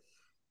tell you.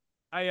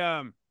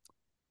 I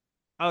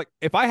like,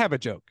 if I have a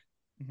joke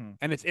Mhm.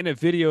 and it's in a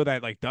video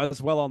that like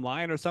does well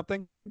online or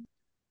something,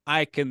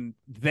 I can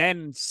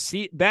then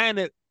see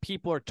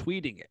people are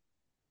tweeting it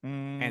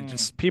and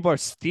just people are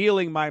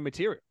stealing my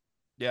material.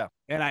 Yeah.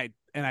 And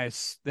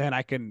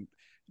I can.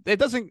 It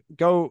doesn't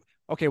go.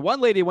 Okay,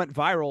 one lady went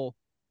viral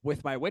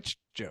with my witch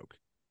joke,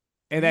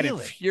 and that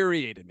Really?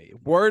 infuriated me,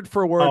 word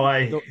for word.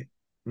 Oh,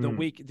 the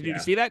week. Did yeah. you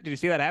see that? Did you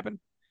see that happen?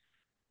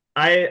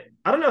 I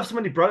don't know if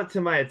somebody brought it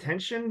to my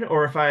attention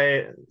or if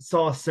I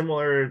saw a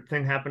similar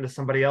thing happen to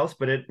somebody else,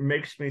 but it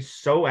makes me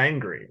so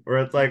angry. Where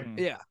it's like, Mhm.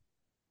 Yeah.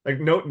 like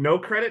no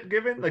credit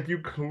given. Like you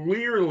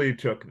clearly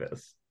took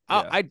this.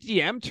 Yeah. I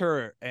DM'd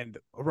her and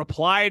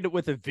replied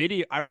with a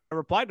video. I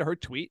replied to her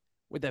tweet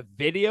with a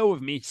video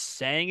of me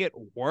saying it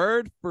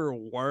word for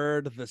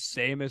word the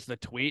same as the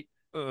tweet,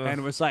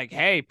 and was like,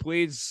 "Hey,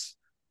 please,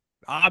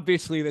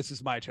 obviously this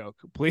is my joke.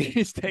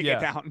 Please take Yeah.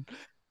 it down."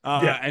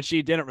 Yeah. And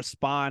she didn't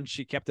respond.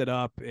 She kept it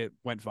up. It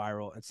went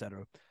viral,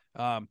 etc.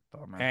 Bummer.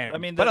 and- I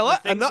mean, but the a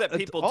lot- things ano- that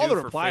people all do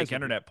the for replies fake were-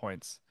 internet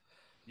points.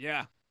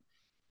 Yeah.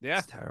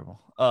 It's terrible.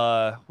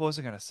 What was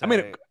I gonna say? I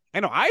mean, I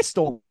know I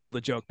stole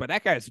the joke, but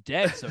that guy's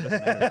dead, so it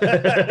doesn't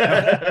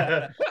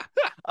matter.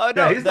 oh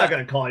No, no, he's not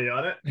gonna call you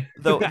on it.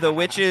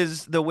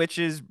 the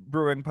witches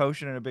brewing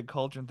potion in a big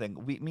cauldron thing.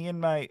 Me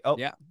and my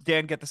Yeah.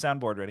 Dan, get the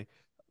soundboard ready.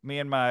 Me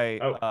and my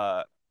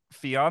Oh.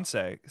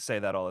 fiance say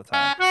that all the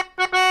time.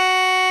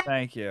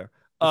 Thank you. Is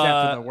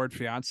that for the word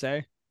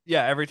fiance?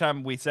 Yeah, every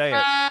time we say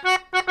it,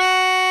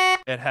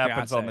 it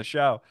happens on Fiance. the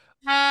show.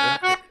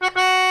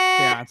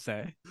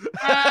 Fiance.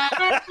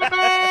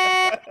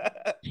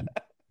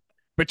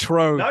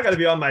 Betrothed. Now I gotta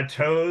be on my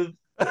toes.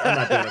 I'm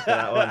not doing it for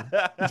that one.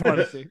 Just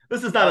wanted to see.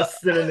 This is not a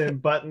synonym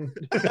button.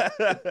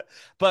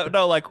 But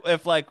no, like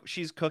if like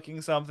she's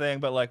cooking something,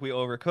 but like we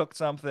overcooked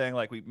something,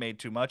 like we made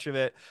too much of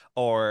it,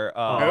 or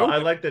Oh, I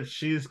like that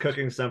she's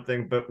cooking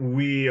something, but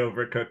we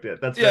overcooked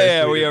it. That's yeah, very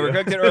yeah, sweet we of you.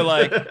 overcooked it, or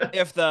like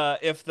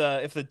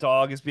if the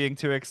dog is being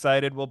too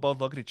excited, we'll both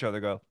look at each other,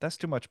 and go, "That's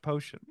too much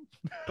potion."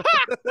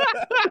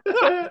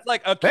 It's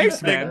like a cute Thanks,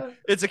 thing. man.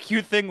 It's a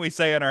cute thing we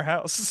say in our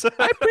house.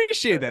 I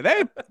appreciate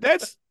that.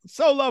 That's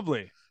so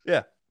lovely.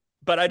 Yeah,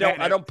 but I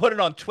Man, don't put it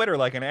on Twitter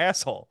like an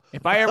asshole.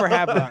 If I ever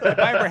have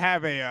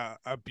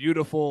a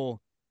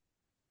beautiful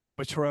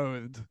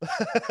betrothed,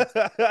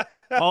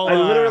 I'll, I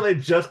literally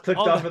just clicked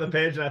all off the- of the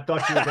page and I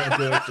thought you were going to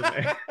do it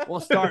to me.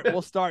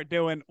 we'll start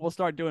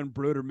doing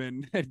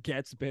Bruderman and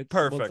Gets bits.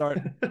 Perfect.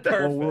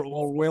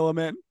 We'll wheel him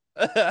in.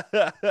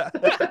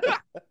 I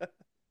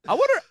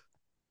wonder.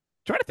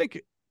 Trying to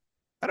think.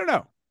 I don't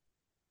know.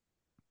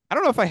 I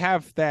don't know if I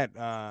have that.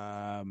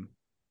 Trying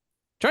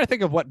to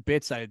think of what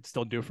bits I'd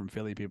still do from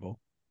Philly people.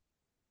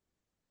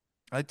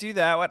 I do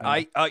that one.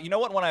 I You know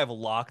what one I have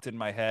locked in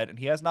my head, and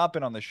he has not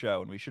been on the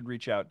show, and we should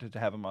reach out to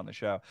have him on the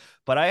show.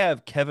 But I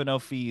have Kevin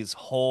O'Fee's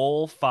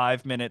whole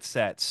 5-minute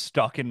set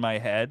stuck in my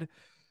head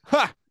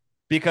Ha!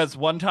 because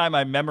one time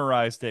I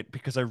memorized it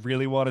because I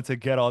really wanted to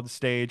get on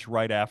stage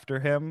right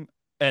after him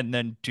and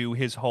then do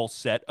his whole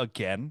set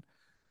again,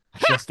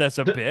 just as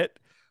a bit.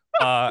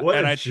 What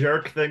and a I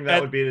jerk thing that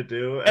and- would be to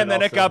do. and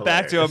then it also got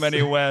back to him, and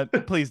he hilarious.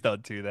 went, "Please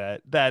don't do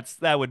that.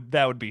 That would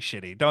be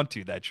shitty. Don't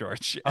do that,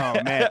 George."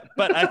 Oh, man.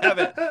 But I have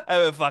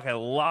it fucking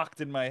locked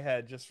in my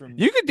head just from.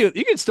 You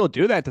could still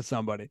do that to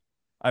somebody.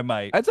 I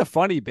might. That's a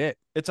funny bit.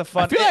 It's a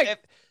fun. I feel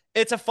like-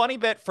 it's a funny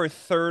bit for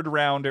third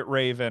round at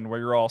Raven where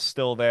you're all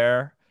still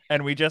there,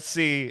 and we just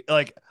see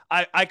like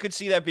I could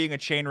see that being a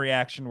chain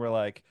reaction where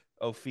like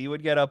Ophi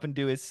would get up and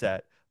do his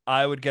set,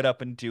 I would get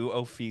up and do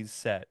Ophi's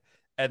set,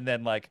 and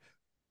then like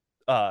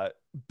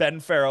Ben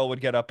Farrell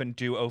would get up and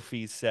do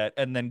Ophi's set,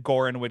 and then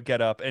Goran would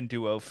get up and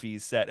do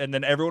Ophi's set, and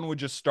then everyone would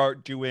just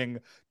start doing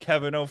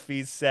Kevin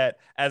Ophi's set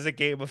as a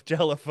game of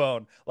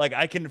telephone. Like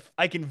I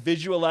can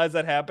visualize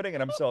that happening,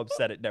 and I'm so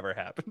upset it never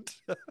happened.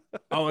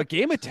 Oh, a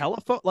game of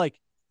telephone, like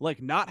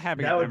not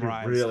having That it would be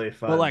memorized, really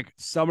fun. but like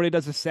somebody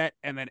does a set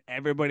and then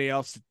everybody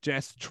else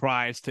just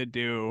tries to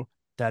do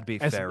That'd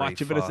be as very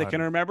much of it as they fun.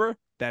 can remember.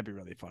 That'd be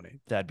really funny.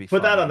 That'd be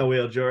Put that funny. on the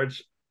wheel,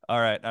 George. All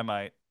right, I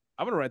might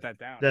I'm gonna write that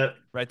down. That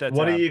write that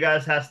one down. of you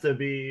guys has to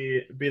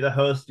be the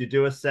host. You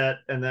do a set,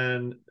 and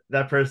then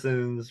that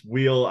person's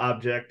wheel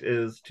object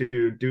is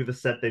to do the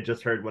set they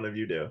just heard one of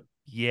you do.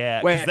 Yeah,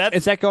 'cause Wait, that's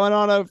is that going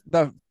on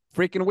the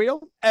freaking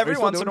wheel? every Are we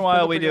still once doing in a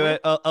while the we freaking do wheel?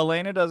 it.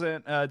 Elena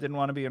didn't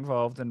want to be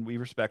involved, and we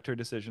respect her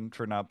decision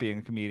for not being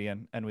a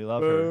comedian, and we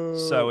love her.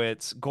 So Boo.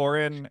 it's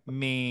Goran,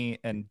 me,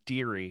 and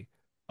Deary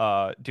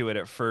do it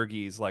at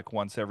Fergie's like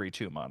once every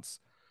 2 months.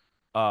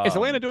 Is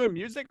Elena doing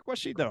music?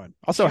 What's she doing?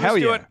 Also, she was hell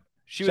yeah! doing-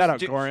 She Shout was out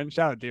do- Goran.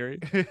 Shout out Deary.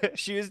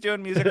 she was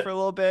doing music for a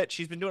little bit.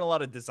 She's been doing a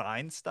lot of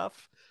design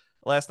stuff.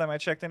 Last time I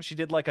checked in, she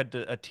did like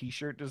a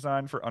t-shirt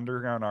design for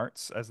Underground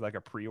Arts as like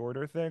a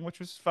pre-order thing, which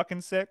was fucking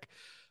sick.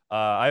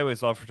 I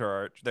always loved her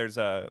art. There's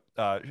a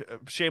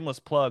shameless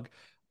plug.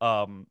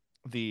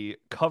 The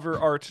cover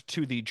art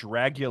to the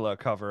Dragula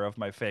cover of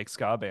my fake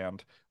ska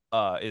band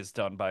is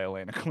done by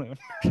Elena Clune.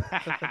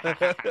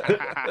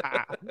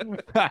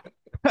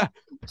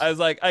 I was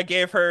like, I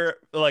gave her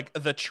like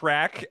the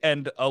track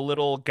and a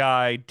little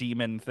guy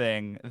demon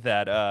thing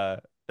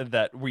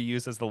that we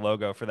use as the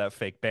logo for that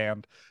fake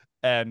band.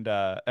 And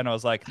I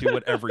was like, do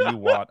whatever you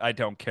want. I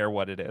don't care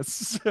what it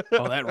is.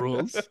 Oh, that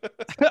rules.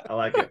 I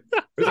like it.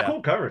 It's Yeah. a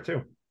cool cover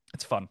too.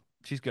 It's fun.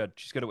 She's good.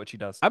 She's good at what she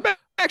does. I'm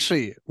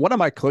actually one of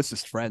my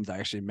closest friends. I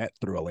actually met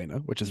through Elena,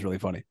 which is really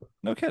funny.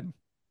 No kidding.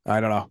 I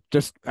don't know.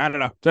 I don't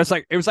know. Just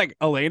like it was like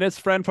Elena's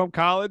friend from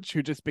college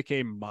who just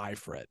became my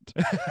friend.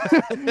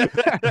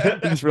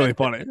 It's really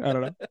funny. I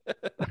don't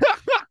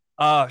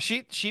know.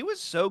 She was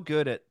so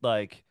good at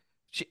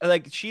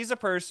she's a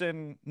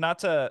person, not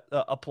to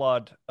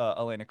applaud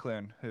Elena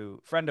Clune, who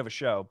friend of a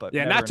show, but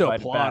Yeah, never not to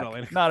invited applaud back.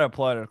 Elena. Not to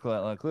applaud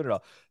Elena Clune at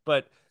all.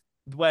 But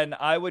when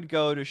I would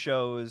go to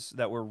shows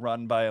that were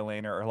run by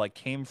Elena or like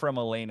came from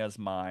Elena's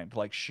mind,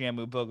 like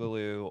Shamu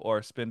Boogaloo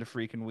or Spin to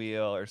Freaking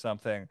Wheel or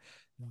something,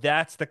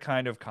 that's the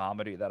kind of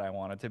comedy that I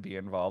wanted to be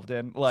involved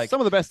in. Like Some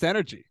of the best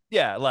energy.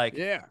 yeah, like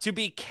Yeah. to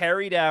be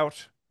carried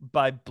out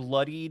by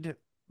bloodied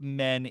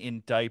men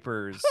in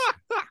diapers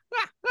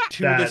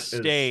to That the is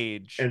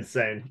stage.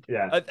 Insane.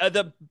 Yeah.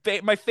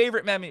 My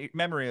favorite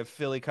memory of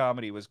Philly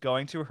comedy was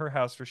going to her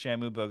house for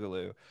Shamu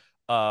Boogaloo,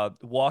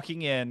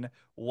 walking in,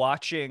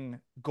 watching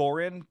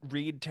Goran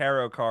read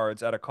tarot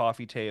cards at a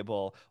coffee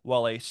table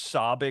while a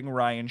sobbing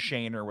Ryan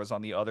Shaner was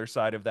on the other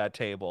side of that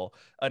table,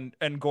 and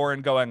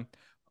Goran going,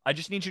 "I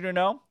just need you to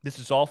know this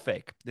is all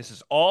fake. This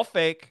is all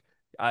fake.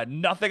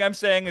 Nothing I'm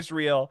saying is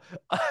real."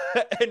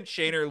 And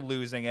Shaner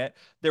losing it.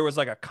 There was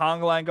like a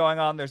Kong line going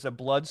on. There's a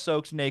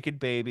blood-soaked naked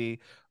baby.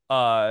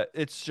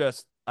 It's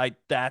just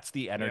that's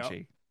the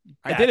energy.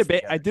 I did That's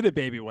the I did a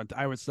baby once.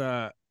 I was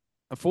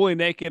fully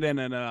naked and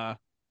in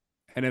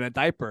a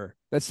diaper.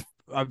 That's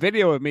a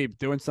video of me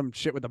doing some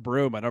shit with a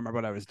broom. I don't remember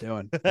what I was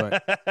doing,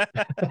 but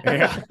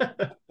yeah,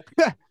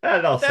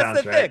 That all That's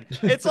sounds the right.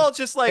 thing. It's all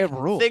just like It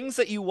ruled. things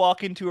that you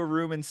walk into a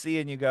room and see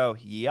and you go,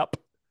 "Yep."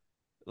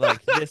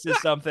 Like this is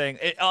something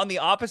on the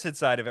opposite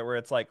side of it where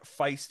it's like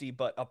feisty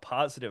but a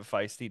positive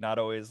feisty, not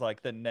always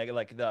like the negative,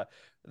 like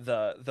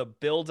the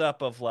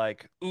buildup of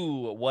like,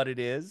 ooh, what it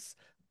is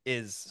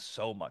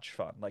so much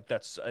fun. Like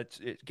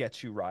it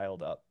gets you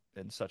riled up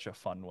in such a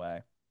fun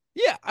way.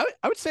 yeah. I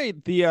would say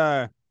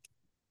the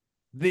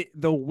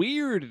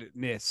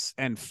weirdness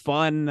and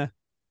fun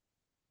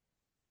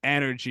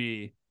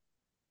energy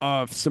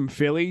of some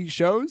Philly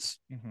shows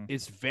Mhm.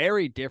 is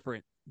very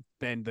different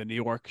than the New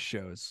York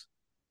shows.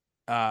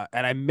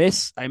 And I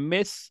miss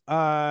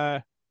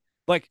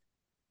like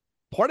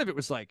part of it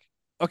was like,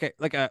 okay,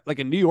 like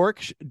a New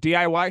York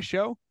DIY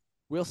show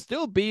will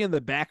still be in the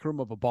back room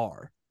of a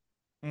bar.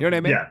 You know what I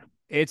mean? Yeah.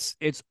 It's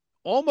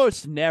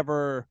almost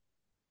never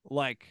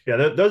like Yeah,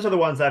 those are the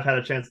ones I've had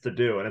a chance to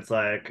do, and it's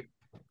like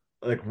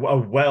a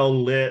well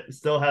lit,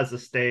 still has a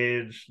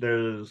stage.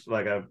 There's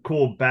like a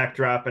cool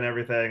backdrop and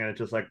everything, and it's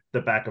just like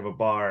the back of a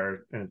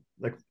bar, and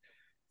like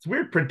it's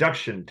weird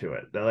production to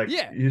it. That like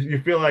Yeah. you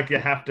feel like you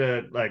have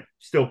to like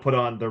still put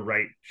on the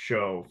right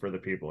show for the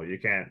people. You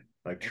can't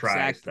like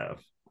try Exactly.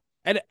 stuff.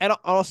 and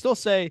I'll still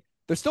say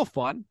they're still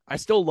fun. I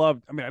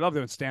love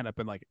doing stand up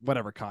in like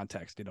whatever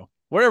context,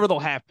 wherever they'll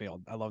have me.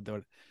 I love doing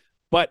it.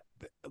 But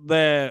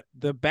the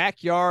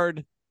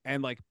backyard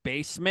and like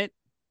basement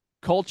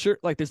culture,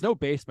 like there's no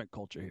basement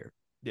culture here.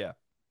 Yeah.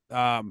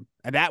 And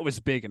that was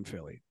big in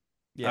Philly.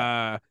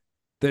 Yeah.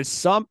 There's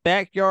some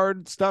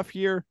backyard stuff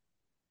here,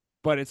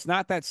 but it's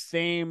not that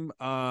same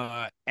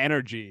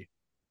energy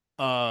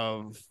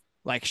of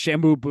like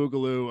Shamu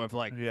Boogaloo of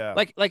like Yeah.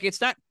 like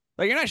it's not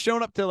like you're not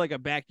showing up to like a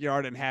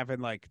backyard and having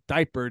like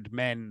diapered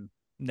men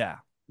Nah.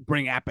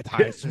 bring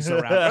appetizers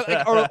around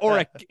or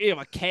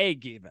a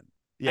keg even. I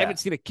Yeah. haven't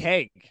seen a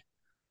keg.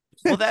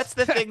 Well, that's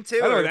the thing too. I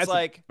don't know Where what it's that's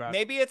like about.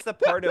 maybe it's the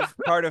part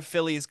of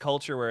Philly's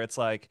culture where it's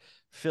like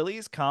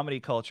Philly's comedy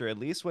culture. At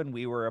least when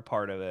we were a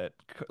part of it,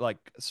 like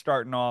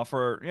starting off,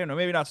 or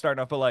maybe not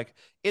starting off, but like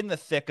in the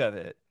thick of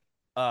it,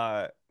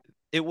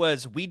 it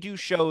was we do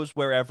shows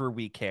wherever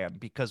we can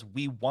because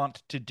we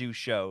want to do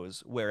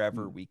shows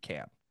wherever we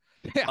can.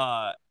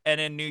 Yeah. And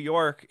in New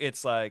York,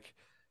 it's like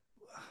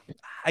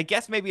I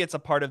guess maybe it's a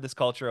part of this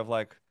culture of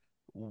like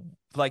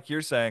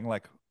you're saying,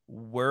 like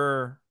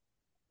we're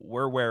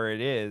where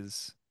it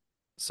is,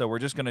 so we're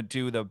just gonna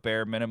do the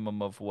bare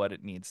minimum of what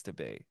it needs to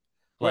be.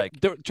 Like,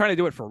 They're trying to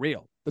do it for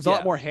real. There's a Yeah.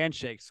 lot more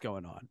handshakes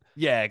going on.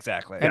 yeah,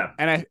 exactly. And,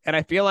 Yeah. and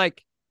I feel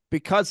like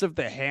because of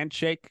the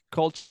handshake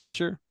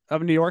culture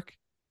of New York,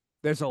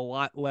 there's a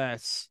lot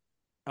less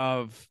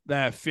of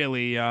that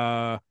Philly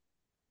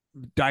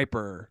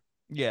diaper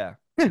Yeah.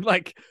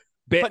 like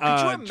But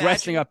could you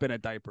dressing imagine- up in a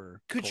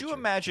diaper. Could you culture.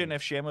 imagine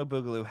if Shamu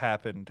Boogaloo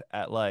happened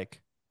at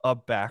like a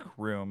back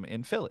room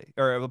in Philly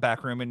or a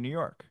back room in New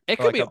York? It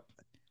Or could like be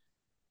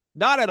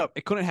not at a.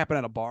 It couldn't happen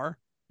at a bar,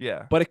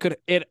 yeah. but it could.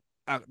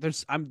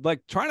 There's. I'm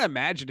like trying to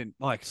imagine in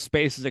like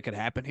spaces it could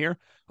happen here.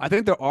 I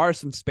think there are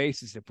some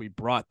spaces if we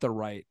brought the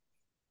right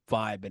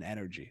vibe and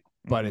energy,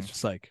 but it's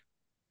just like,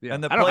 yeah.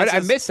 And the I don't. I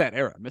places- miss that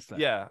era. I miss that.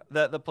 Yeah,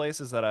 the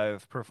places that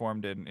I've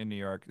performed in New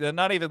York, they're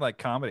not even like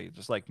comedy,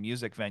 just like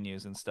music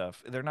venues and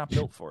stuff. They're not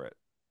built for it.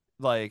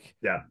 Like,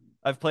 Yeah.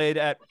 I've played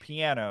at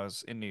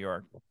pianos in New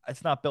York.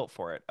 It's not built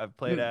for it. I've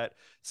played at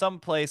some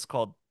place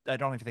called, I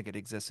don't even think it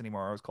exists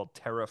anymore. It was called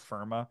Terra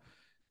Firma.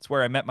 It's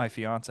where I met my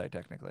fiance,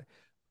 technically.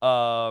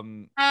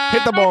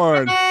 Hit the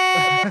board.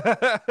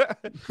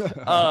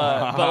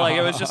 But like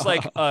it was just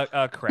like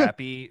a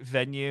crappy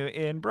venue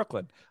in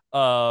Brooklyn,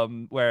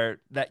 where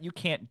that you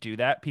can't do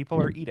that.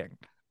 People are eating.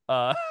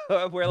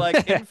 Where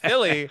like in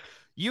Philly,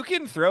 you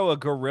can throw a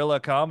guerrilla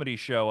comedy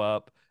show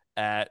up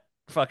at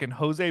fucking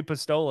Jose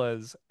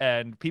Pistola's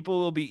and people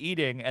will be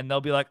eating and they'll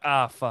be like,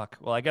 ah, fuck.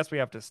 Well, I guess we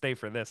have to stay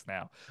for this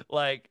now.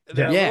 Like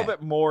they're a Yeah. little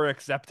bit more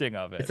accepting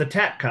of it. It's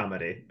attack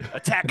comedy.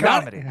 Attack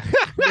Not- comedy.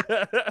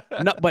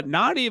 No, but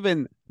not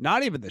even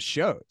the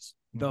shows.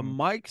 The Mhm.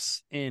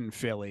 mics in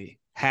Philly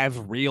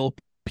have real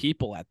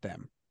people at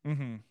them.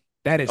 hmm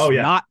That is Oh,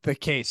 yeah. not the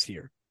case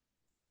here.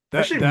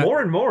 Actually,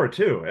 more and more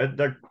too.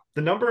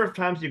 The number of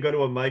times you go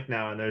to a mic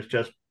now and there's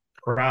just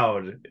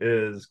crowd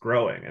is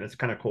growing, and it's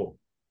kind of cool.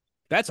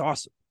 That's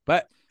awesome.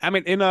 But I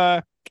mean,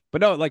 but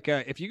no, like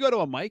if you go to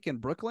a mic in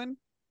Brooklyn,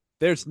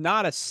 there's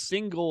not a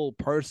single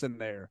person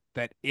there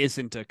that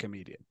isn't a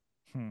comedian.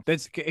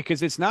 That's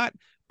because it's not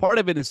part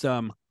of it is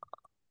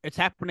it's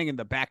happening in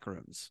the back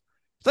rooms.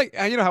 It's like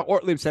how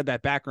Ortlieb said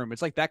that back room.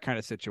 It's like that kind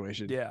of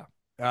situation. Yeah.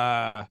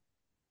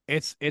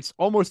 It's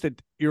almost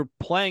you're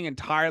playing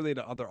entirely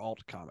to other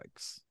alt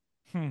comics.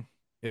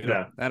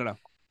 Yeah. I don't know.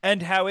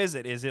 And how is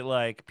it? Is it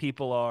like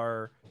people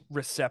are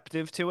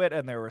receptive to it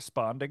and they're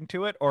responding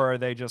to it, or are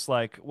they just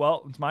like,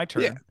 well, it's my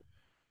turn? Yeah.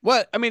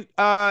 Well, I mean,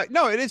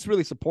 no, it is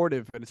really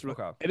supportive, and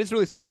Okay. it is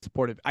really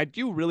supportive. I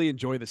do really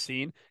enjoy the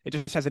scene. It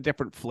just has a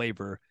different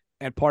flavor,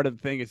 and part of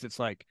the thing is it's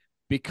like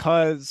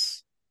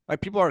because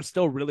like people are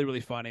still really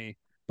really funny,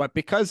 but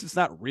because it's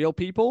not real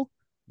people,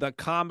 the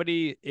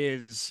comedy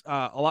is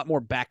a lot more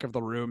back of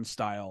the room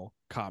style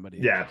comedy.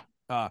 Yeah.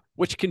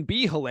 Which can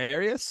be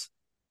hilarious,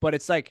 but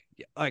it's like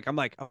I'm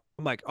like,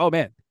 oh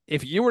man,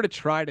 if you were to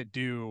try to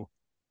do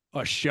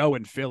a show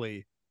in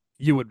Philly,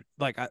 you would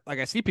I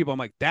see people, I'm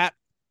like,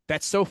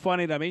 that's so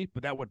funny to me,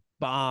 but that would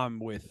bomb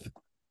with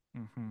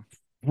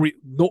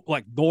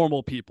like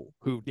normal people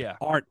who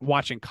aren't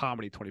watching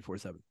comedy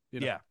 24/7.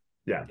 Yeah.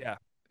 Yeah.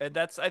 And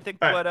that's, I think,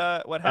 All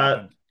what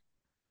happened.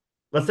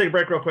 Let's take a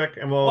break real quick,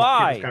 and we'll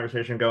keep this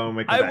conversation going when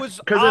we come I back. was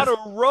on a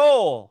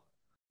roll.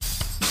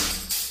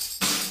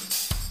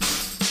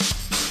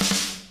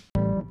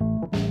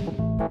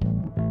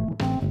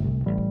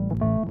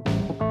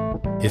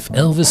 If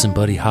Elvis and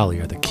Buddy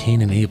Holly are the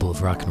Cain and Abel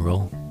of rock and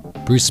roll,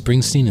 Bruce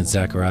Springsteen is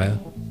Zachariah,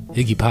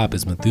 Iggy Pop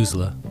is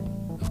Methuselah,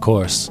 of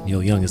course,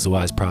 Neil Young is the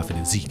wise prophet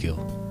Ezekiel,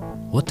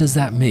 what does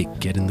that make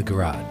Get in the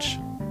Garage?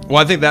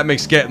 Well, I think that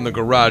makes Get in the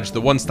Garage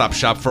the one-stop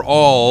shop for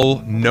all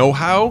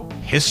know-how,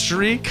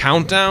 history,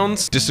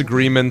 countdowns,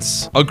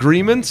 disagreements,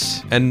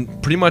 agreements,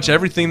 and pretty much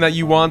everything that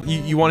you want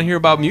to hear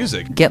about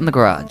music. Get in the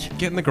Garage.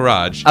 Get in the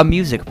Garage. A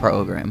music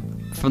program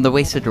from the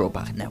Wasted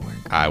Robot Network.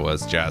 I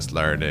was just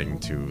learning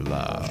to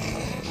love.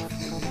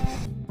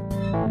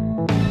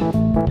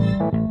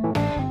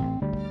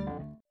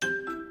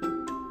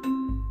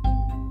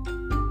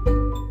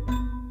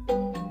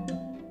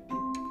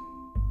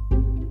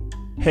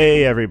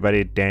 Hey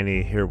everybody,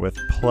 Danny here with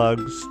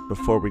plugs.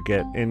 Before we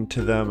get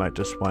into them, I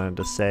just wanted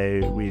to say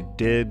we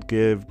did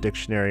give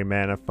Dictionary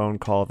Man a phone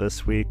call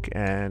this week,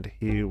 and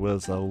he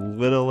was a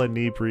little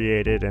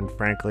inebriated and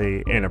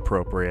frankly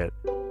inappropriate.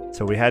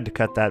 So we had to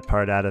cut that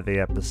part out of the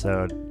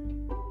episode.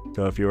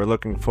 So if you were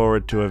looking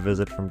forward to a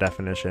visit from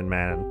Definition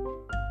Man,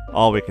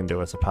 all we can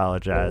do is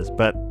apologize.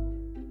 But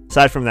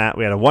aside from that,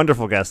 we had a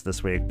wonderful guest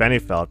this week, Benny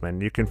Feldman.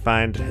 You can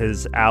find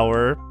his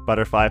hour,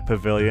 Butterfly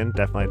Pavilion.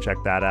 Definitely check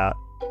that out.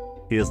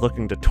 He is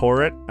looking to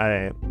tour it.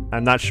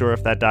 I'm not sure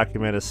if that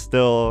document is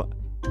still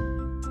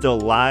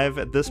live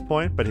at this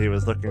point, but he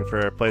was looking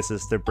for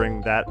places to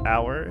bring that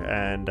hour.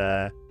 And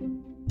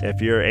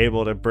if you're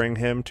able to bring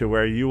him to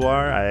where you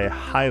are, I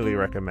highly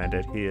recommend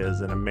it. He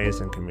is an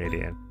amazing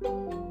comedian.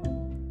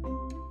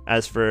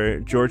 As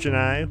for George and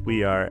I,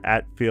 we are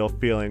at Feel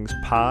Feelings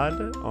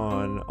Pod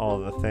on all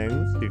the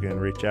things. You can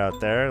reach out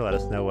there, let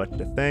us know what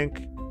you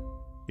think.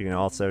 You can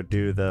also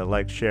do the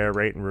like, share,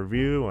 rate, and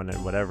review on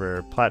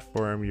whatever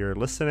platform you're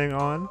listening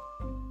on.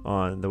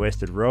 On the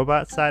Wasted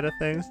Robot side of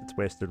things, it's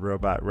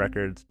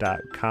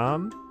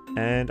wastedrobotrecords.com.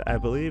 And I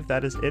believe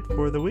that is it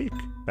for the week.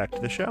 Back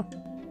to the show.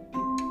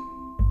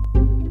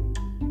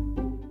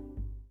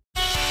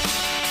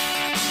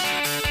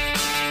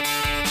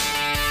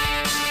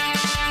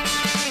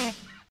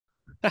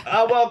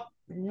 Well,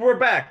 we're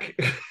back.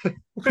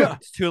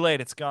 It's too late.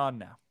 It's gone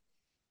now.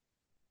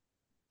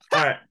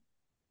 All right.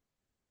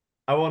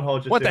 I won't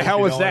hold you. What the hell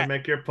was that?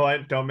 Make your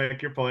point. Don't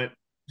make your point.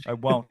 I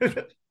won't.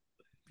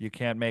 You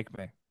can't make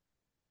me.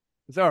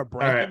 Is there a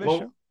break All right, in this well,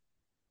 show?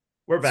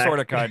 We're back. Sort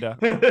of, kind of.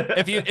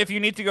 If you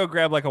need to go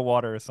grab like a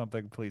water or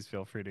something, please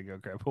feel free to go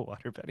grab a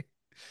water, Betty.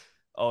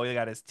 Oh, he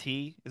got his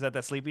tea. Is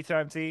that sleepy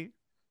time tea?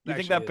 You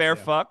think that bear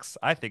fucks?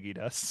 I think he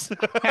does.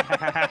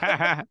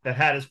 The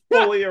hat is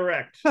fully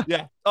erect.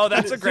 Yeah. Oh,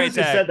 that's a great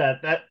tag. tag.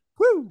 Said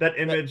that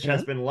image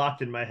has been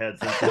locked in my head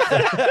since.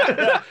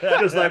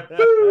 Just like,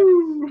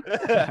 woo!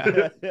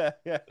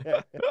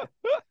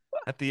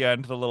 At the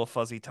end, the little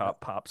fuzzy top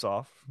pops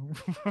off.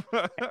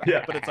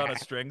 Yeah. But it's on a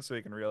string, so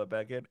you can reel it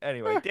back in.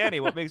 Anyway,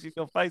 Danny, what makes you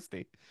feel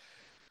feisty?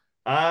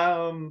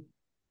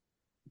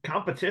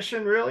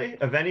 Competition, really,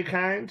 of any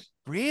kind.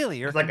 Really?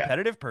 You're a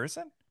competitive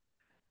person?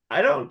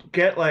 I don't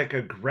get like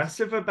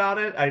aggressive about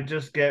it. I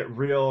just get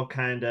real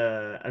kind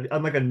of.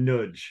 I'm like a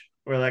nudge,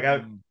 where like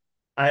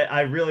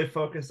I really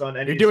focus on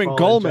any. You're doing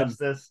Goldman.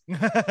 Injustice. I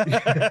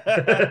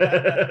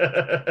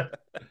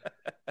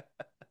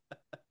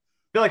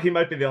feel like he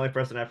might be the only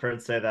person I've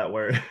heard say that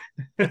word.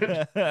 For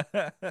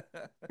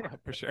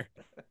sure.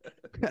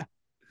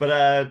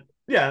 But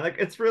yeah, like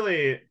it's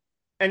really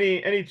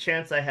any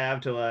chance I have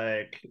to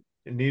like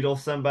needle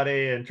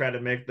somebody and try to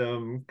make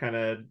them kind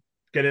of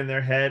get in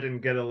their head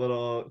and get a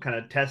little kind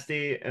of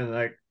testy, and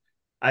like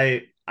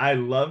I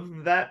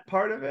love that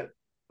part of it.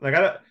 Like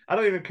I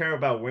don't even care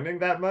about winning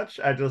that much.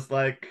 I just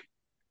like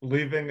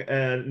leaving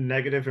a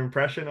negative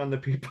impression on the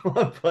people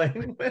I'm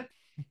playing with.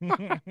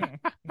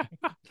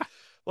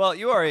 Well,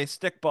 you are a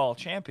stickball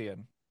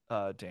champion,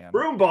 Dan.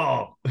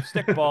 Broomball.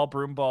 Stickball,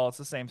 broomball, it's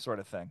the same sort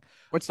of thing.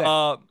 What's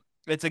that?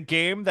 It's a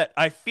game that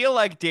I feel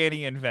like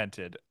Danny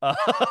invented.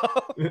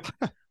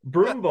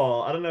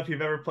 Broomball, I don't know if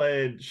you've ever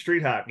played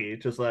street hockey,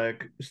 just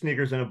like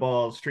sneakers and a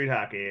ball street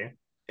hockey.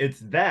 It's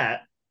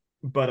that,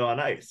 but on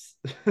ice.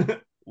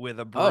 With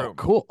a broom. Oh,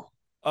 cool.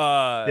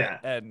 Yeah.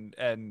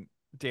 And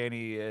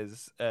Danny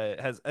has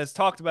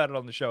talked about it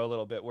on the show a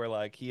little bit, where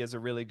like he has a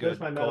really good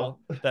goal.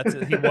 That's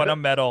it. He won a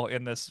medal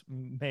in this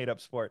made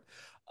up sport.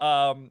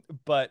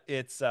 But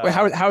it's wait,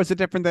 how is it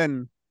different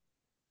than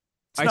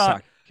ice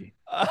hockey?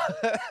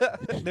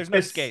 There's no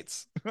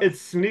skates.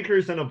 It's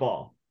sneakers and a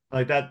ball.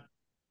 Like that.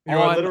 You're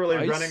On literally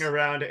ice? running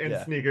around in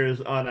Yeah.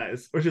 sneakers on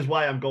ice, which is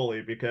why I'm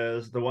goalie,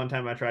 because the one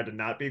time I tried to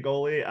not be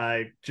goalie,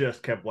 I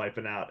just kept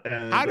wiping out.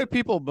 How And do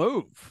people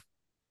move?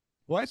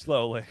 What?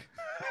 Slowly.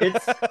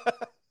 it's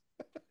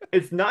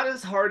it's not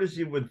as hard as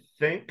you would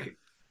think,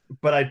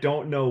 but I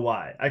don't know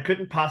why. I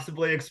couldn't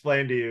possibly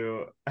explain to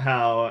you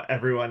how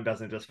everyone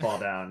doesn't just fall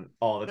down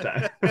all the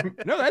time.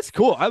 No, that's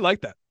cool. I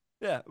like that.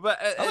 Yeah, but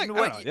I like- and I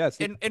what don't know, yeah,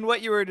 it's- in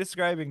what you were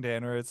describing,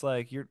 Dan, where it's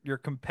like you're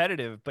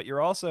competitive, but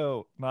you're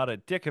also not a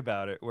dick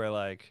about it. Where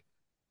like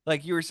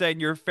you were saying,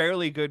 you're a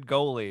fairly good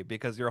goalie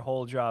because your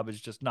whole job is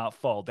just not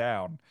fall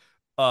down.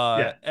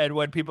 Yeah. And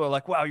when people are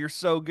like, "Wow, you're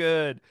so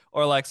good,"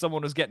 or like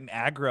someone was getting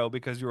aggro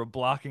because you were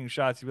blocking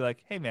shots, you'd be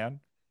like, "Hey,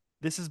 man,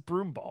 this is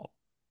broom ball.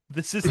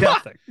 This is Yeah.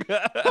 nothing."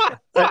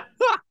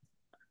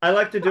 I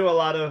like to do a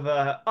lot of,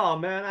 oh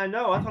man, I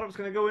know, I thought it was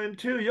going to go in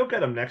too. You'll get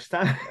them next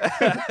time.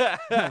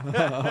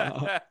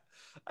 I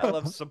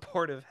love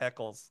supportive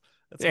heckles.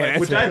 That's Yeah, my that's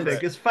Which I favorite.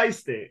 think is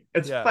feisty.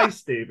 It's Yeah.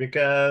 feisty It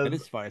because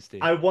is feisty.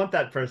 I want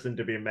that person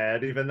to be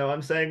mad, even though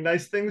I'm saying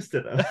nice things to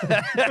them.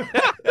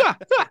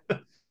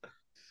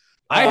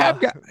 I have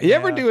got. You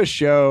ever yeah. do a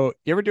show?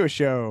 You ever do a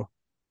show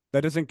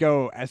that doesn't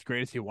go as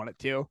great as you want it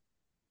to,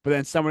 but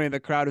then someone in the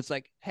crowd is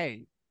like,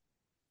 "Hey,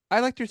 I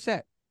liked your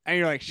set," and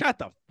you're like, "Shut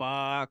the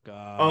fuck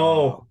up."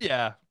 Oh,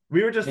 Yeah.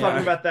 we were just Yeah.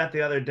 talking about that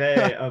the other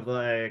day of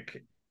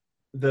like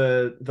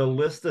the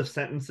list of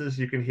sentences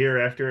you can hear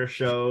after a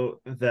show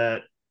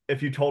that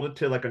if you told it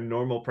to like a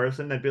normal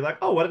person, they'd be like,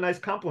 "Oh, what a nice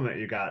compliment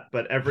you got."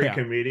 But every Yeah.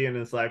 comedian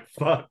is like,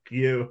 "Fuck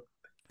you."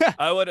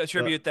 I would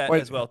attribute that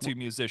Wait, as well to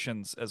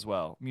musicians as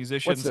well.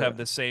 Musicians the- have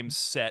the same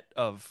set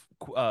of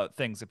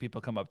things that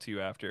people come up to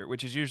you after,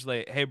 which is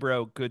usually, "Hey,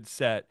 bro, good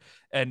set."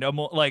 And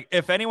like,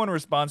 if anyone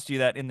responds to you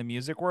that in the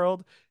music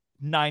world,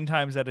 9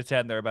 times out of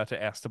 10, they're about to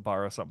ask to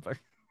borrow something.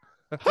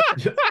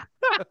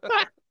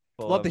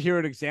 Love to hear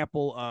an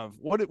example of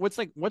what's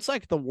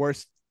like the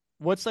worst.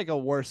 What's like a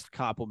worst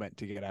compliment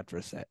to get after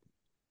a set?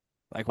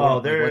 Like, Oh,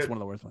 what's there- one of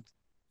the worst ones?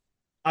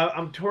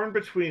 I'm torn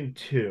between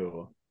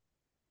two.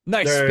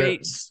 Nice There-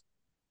 face.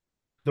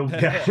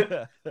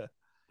 The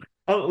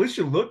oh, at least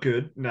you look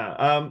good.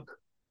 No,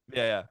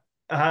 Yeah.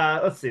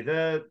 let's see.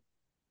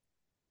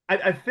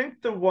 I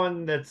think the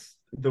one that's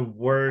the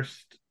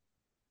worst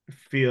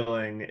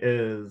feeling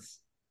is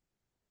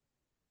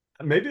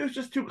maybe it was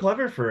just too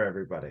clever for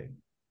everybody.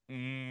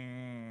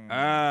 Mm.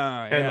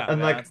 Ah, And, yeah. and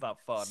Yeah, like that's not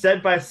fun.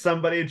 said by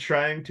somebody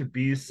trying to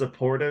be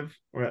supportive,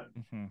 because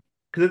Mhm.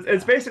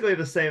 it's basically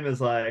the same as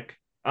like,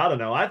 I don't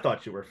know, I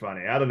thought you were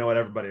funny. I don't know what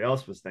everybody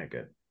else was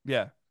thinking.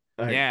 Yeah.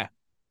 Like, Yeah.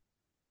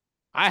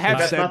 I like, have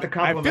that's said. not the I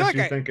feel compliment like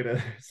you think it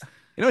is.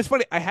 You know, it's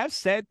funny. I have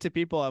said to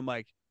people, I'm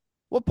like,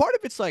 well, part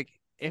of it's like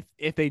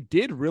if they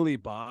did really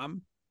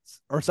bomb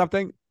or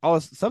something,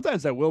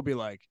 sometimes I will be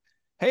like,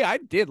 hey, I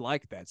did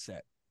like that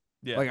set.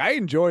 Yeah. Like I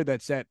enjoyed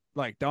that set.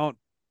 Like,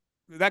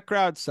 that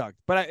crowd sucked,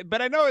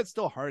 but I know it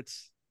still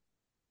hurts.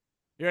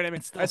 You know what I mean?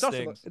 It still It's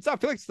also stings. I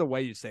feel like it's the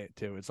way you say it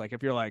too. It's like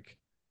if you're like,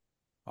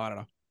 I don't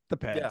know,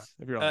 depends. Yeah.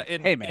 If you're like,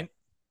 in, hey man,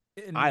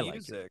 in I liked it.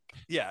 music,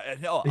 yeah,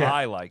 no, Yeah.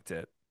 I liked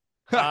it.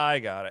 I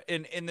got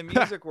it. In the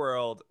music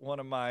world, one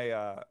of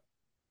my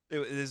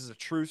this is a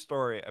true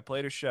story. I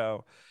played a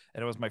show,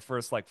 and it was my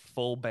first like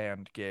full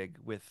band gig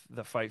with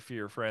the Fight for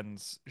Your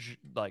Friends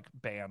like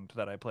band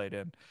that I played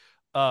in.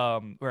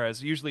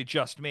 Whereas usually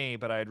just me,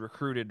 but I had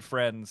recruited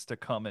friends to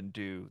come and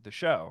do the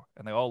show,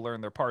 and they all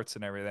learned their parts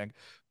and everything,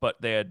 but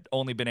they had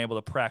only been able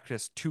to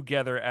practice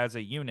together as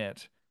a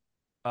unit,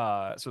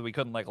 so we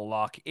couldn't like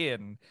lock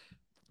in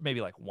maybe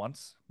like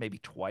once, maybe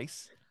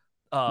twice.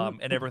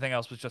 And everything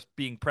else was just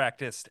being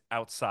practiced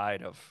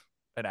outside of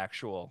an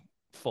actual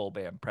full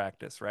band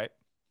practice, right?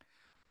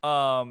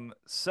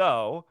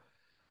 So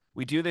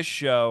we do this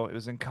show. It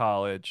was in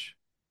college.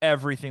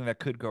 Everything that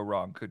could go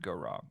wrong could go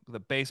wrong. The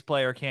bass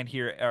player can't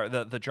hear, or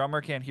the drummer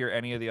can't hear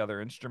any of the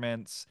other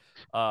instruments.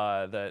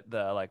 The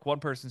like one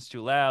person's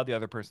too loud, the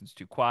other person's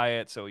too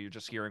quiet, so you're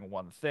just hearing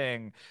one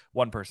thing.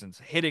 One person's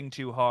hitting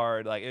too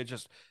hard. Like it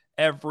just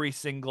every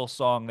single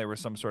song there was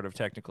some sort of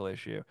technical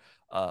issue.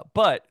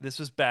 But this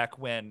was back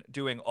when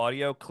doing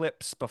audio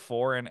clips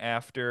before and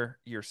after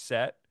your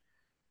set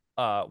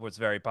was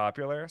very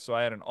popular. So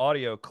I had an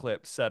audio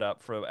clip set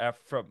up from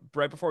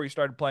right before we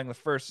started playing the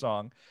first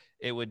song.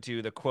 It would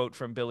do the quote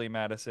from Billy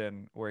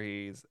Madison where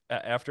he's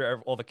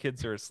after all the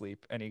kids are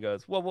asleep, and he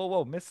goes, "Whoa, whoa,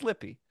 whoa, Miss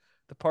Slippy."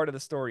 The part of the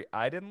story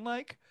I didn't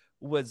like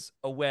was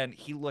when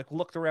he like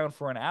looked around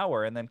for an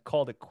hour and then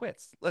called it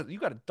quits. Look, you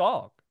got a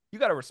dog. You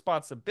got a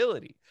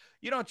responsibility.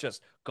 You don't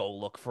just go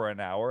look for an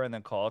hour and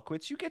then call it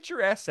quits. You get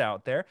your ass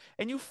out there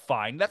and you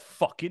find that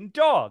fucking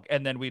dog,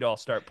 and then we'd all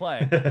start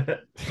playing.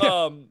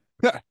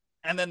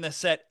 And then the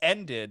set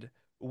ended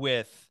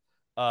with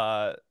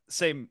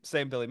same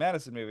Billy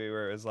Madison movie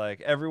where it was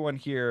like, everyone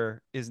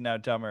here is now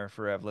dumber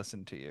for have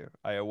listened to you.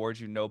 I award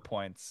you no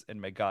points, and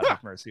may God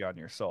have mercy on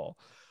your soul.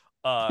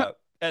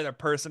 And a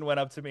person went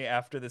up to me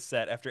after the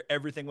set, after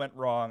everything went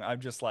wrong. I'm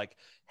just like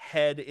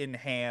head in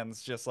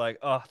hands, just like,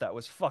 oh, that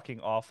was fucking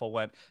awful.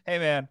 Went, hey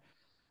man,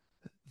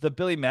 the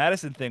Billy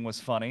Madison thing was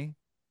funny.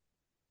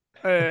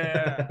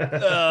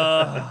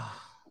 Ugh.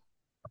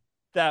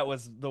 That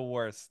was the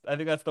worst. I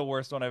think that's the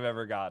worst one I've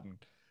ever gotten.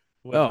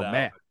 Was Oh that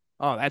man.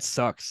 one. Oh, that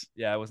sucks.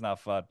 Yeah, it was not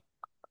fun.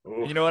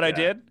 Oof, You know what I yeah.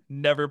 did?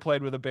 Never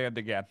played with a band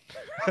again.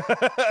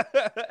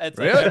 It's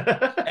Really?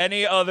 like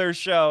any other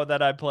show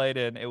that I played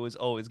in, it was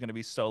always going to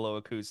be solo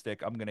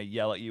acoustic. I'm going to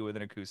yell at you with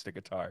an acoustic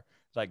guitar.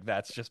 Like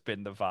that's just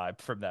been the vibe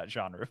from that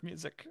genre of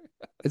music.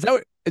 Is that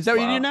what you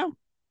Wow. do now?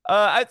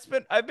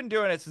 I've been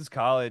doing it since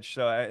college,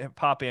 so I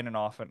pop in and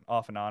off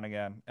and on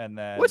again. And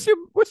then What's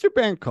your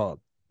band called?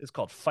 it's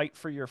called Fight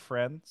for Your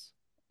Friends.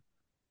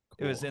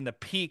 It was Cool. in the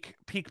peak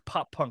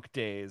pop punk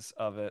days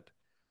of it.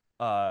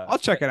 I'll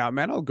check it out,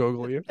 man. I'll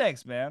Google you.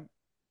 Thanks, man.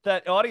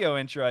 That audio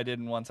intro I did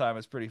in one time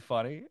is pretty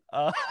funny.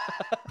 Yeah,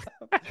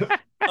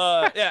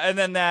 and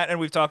then that, and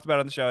we've talked about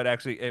it on the show.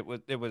 It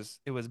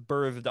was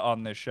birthed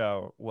on this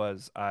show.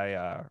 Was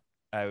I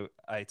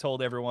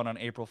told everyone on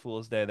April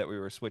Fool's Day that we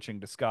were switching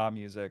to ska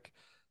music,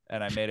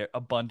 and I made it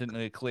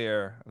abundantly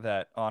clear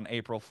that on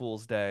April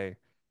Fool's Day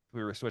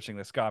we were switching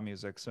to ska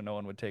music, so no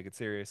one would take it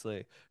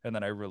seriously. And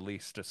then I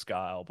released a ska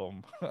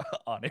album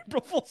on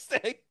April Fool's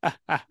Day.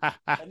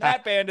 And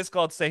that band is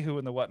called Say Who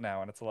in the What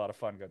Now, and it's a lot of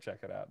fun. Go check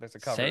it out. There's a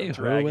cover Say of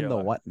who in the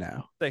Dragula. what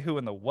now? Say Who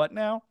in the What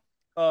Now?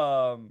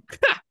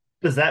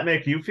 Does that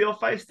make you feel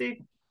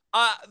feisty?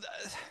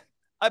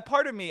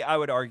 Part of me, I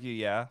would argue,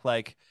 yeah,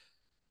 like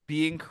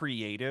being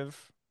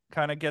creative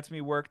kind of gets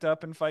me worked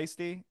up and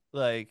feisty.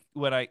 Like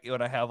when I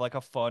have like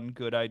a fun,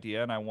 good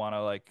idea and I want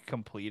to like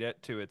complete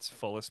it to its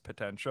fullest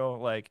potential.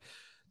 Like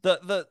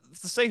the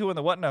Say Who in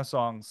the What Now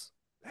songs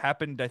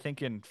happened, I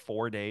think, in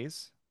 4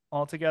 days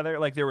altogether.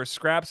 Like there were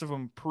scraps of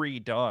them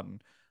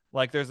pre-done.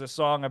 Like there's a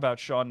song about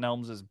Sean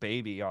Nelms's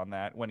baby on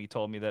that when he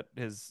told me that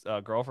his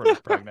girlfriend was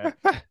pregnant.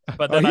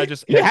 But then I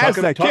just he has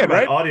Talk that about kid,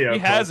 right? Audio he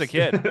has a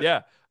clips. kid.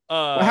 Yeah.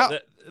 Wow.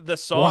 The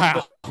song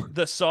Wow.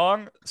 the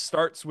song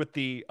starts with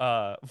the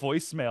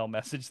voicemail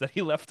message that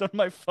he left on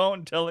my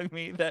phone telling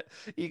me that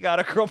he got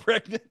a girl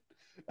pregnant.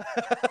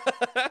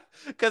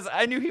 Because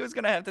I knew he was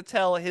gonna have to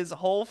tell his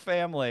whole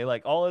family,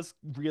 like all his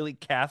really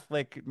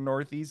Catholic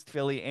Northeast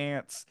Philly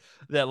aunts,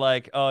 that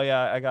like, oh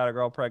yeah, I got a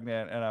girl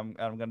pregnant, and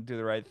I'm gonna do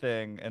the right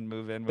thing and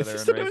move in with Is her he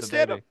and still raise doing the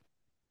stand-up?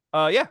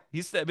 baby. Yeah,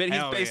 he's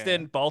Hell based yeah.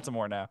 in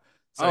Baltimore now,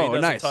 so Oh, he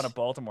does nice. a ton of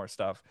Baltimore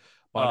stuff.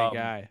 Funny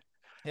guy.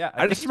 Yeah,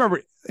 I just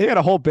remember he had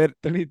a whole bit.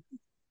 Then he,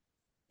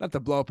 not to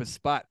blow up his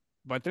spot,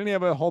 but didn't he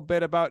have a whole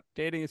bit about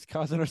dating his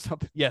cousin or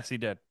something? Yes, he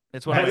did.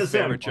 It's one of That my is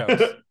him. favorite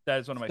jokes. That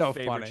is one of my So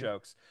favorite funny.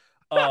 jokes.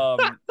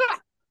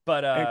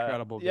 But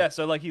Incredible. yeah,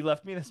 so like he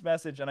left me this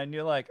message and I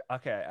knew like,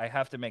 okay, I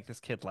have to make this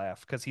kid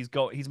laugh because he's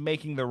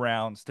making the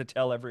rounds to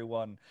tell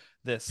everyone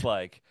this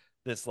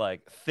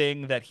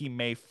thing that he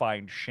may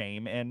find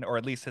shame in, or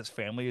at least his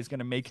family is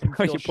gonna make him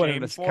feel You put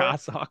him in shame a for.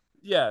 ska song.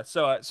 Yeah,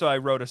 so I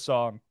wrote a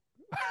song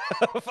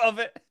of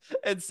it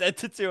and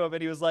sent it to him,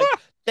 and he was like,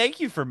 "Thank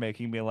you for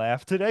making me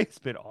laugh today. It's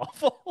been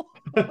awful."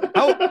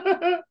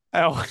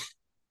 Oh.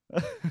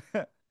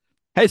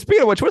 Hey,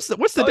 speaking of which, what's the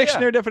Oh, yeah.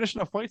 dictionary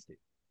definition of feisty?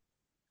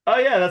 Oh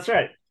yeah, that's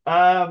right.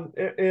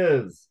 It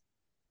is.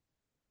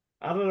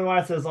 I don't know why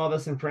it says all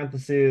this in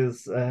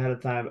parentheses ahead of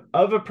time.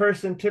 Of a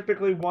person,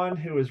 typically one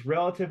who is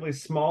relatively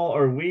small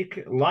or weak,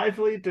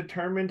 lively,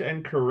 determined,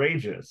 and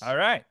courageous. All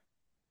right.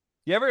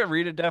 You ever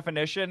read a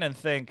definition and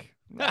think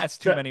that's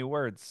too many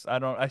words?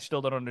 I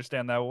still don't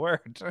understand that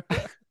word.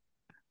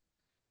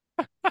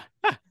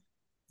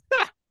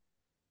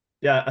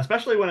 Yeah,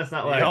 especially when it's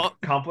not like Yeah.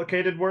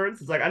 complicated words.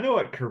 It's like I know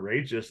what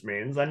courageous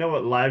means. I know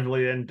what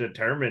lively and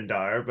determined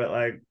are, but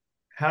like,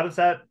 how does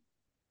that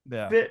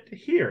Yeah. fit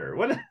here?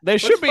 What's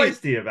should be-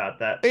 feisty about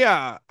that?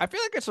 Yeah, I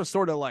feel like it's a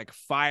sort of like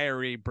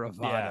fiery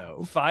bravado.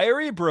 Yeah.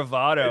 Fiery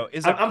Bravado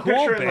is a I'm cool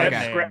picturing like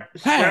band name.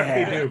 scrappy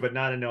Hey. new, but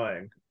not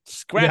annoying.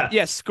 Scrappy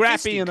in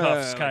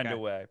Fisticuffs a kind of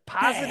way.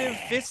 Positive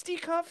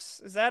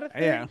fisticuffs? Is that a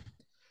thing? Yeah.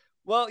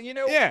 Well, you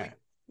know, Yeah.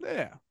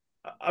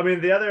 I mean,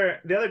 the other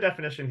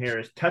definition here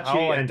is touchy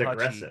Oh, like and touchy.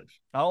 aggressive.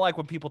 I don't like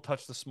when people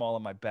touch the small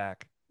of my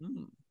back,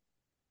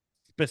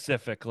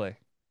 specifically.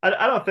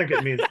 I don't think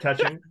it means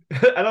touching.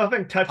 I don't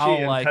think touchy I don't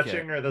and like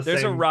touching it. are the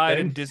There's same a ride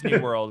thing. in Disney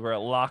World where it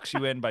locks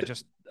you in by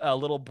just a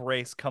little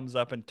brace comes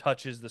up and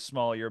touches the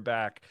small of your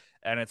back.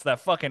 And it's that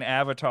fucking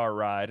Avatar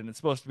ride. And it's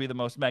supposed to be the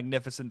most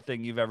magnificent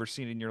thing you've ever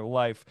seen in your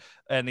life.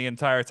 And the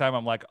entire time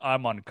I'm like,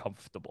 I'm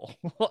uncomfortable.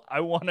 I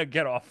want to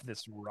get off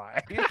this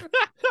ride.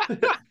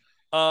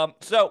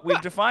 So we've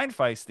defined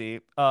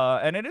feisty,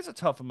 and it is a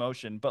tough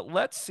emotion, but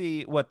let's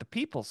see what the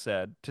people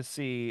said to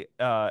see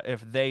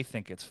if they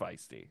think it's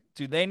feisty.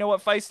 Do they know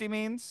what feisty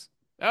means?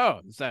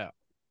 Oh, it's that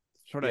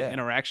sort of Yeah.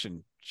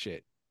 interaction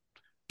shit.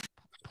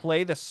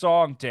 Play the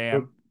song,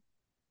 Dan.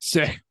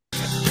 Sick.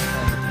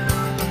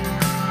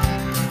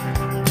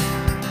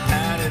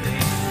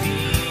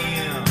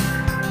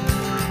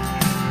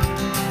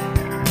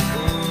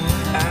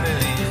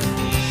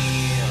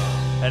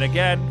 And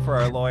again, for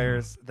our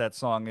lawyers, that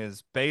song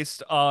is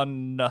based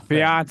on nothing.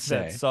 Beyonce.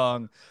 That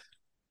song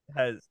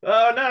has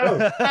Oh no!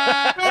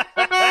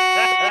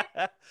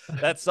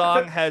 that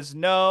song has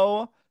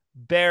no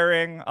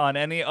bearing on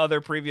any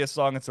other previous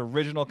song. It's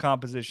original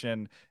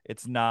composition.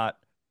 It's not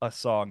a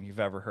song you've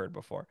ever heard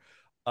before.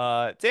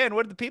 Dan,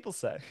 what did the people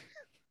say?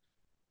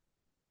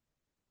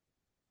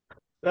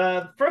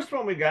 The first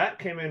one we got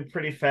came in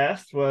pretty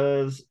fast.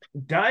 Was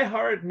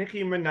diehard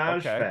Nicki Minaj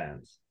Okay.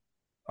 fans.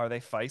 Are they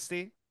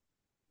feisty?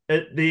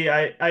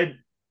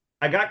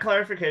 I got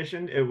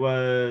clarification.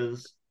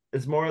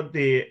 It's more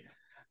the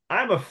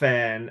I'm a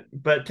fan,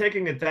 but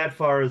taking it that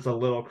far is a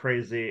little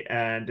crazy,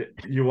 and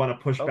you want to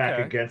push back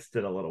Okay. against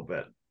it a little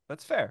bit.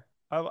 That's fair.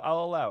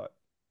 I'll allow it.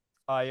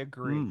 I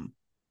agree.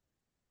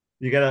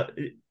 You gotta.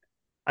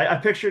 I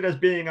picture it as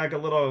being like a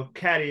little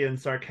catty and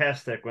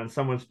sarcastic when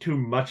someone's too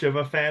much of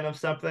a fan of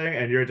something,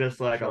 and you're just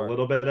like Sure. a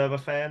little bit of a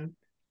fan.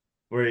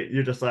 Where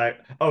you're just like,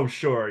 oh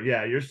sure,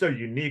 yeah, you're so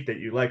unique that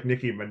you like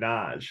Nicki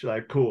Minaj.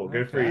 Like, cool,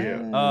 good for Okay.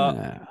 you.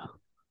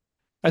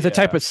 There's a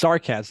type Yeah. of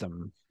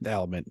sarcasm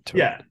element to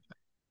Yeah, it.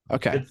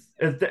 Okay.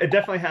 it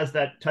definitely has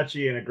that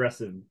touchy and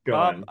aggressive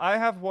going. I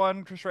have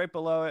one just right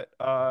below it,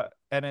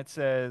 and it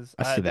says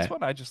I see this that.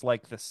 one. I just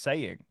like the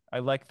saying. I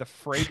like the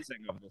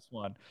phrasing of this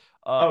one.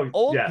 Oh,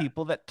 Old yeah.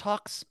 people that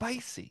talk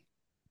spicy.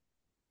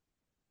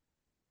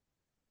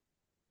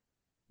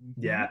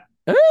 Yeah,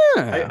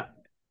 Ah,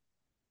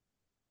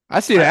 I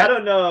see I that.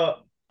 don't know.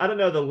 I don't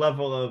know the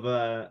level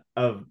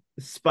of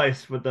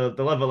spice with the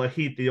level of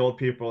heat the old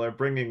people are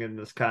bringing in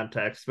this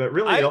context, but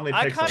really it only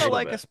I takes a kind of little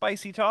like bit. a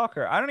spicy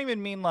talker. I don't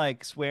even mean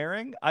like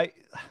swearing.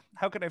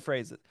 How can I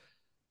phrase it?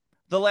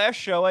 The last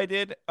show I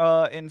did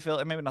in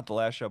Philly, maybe not the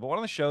last show, but one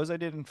of the shows I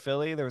did in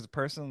Philly, there was a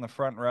person in the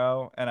front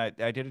row, and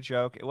I did a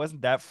joke. It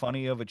wasn't that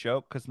funny of a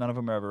joke because none of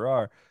them ever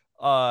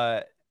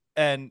are.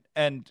 And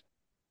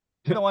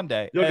one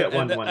day, You'll get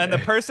one and the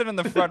day. person in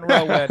the front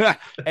row went,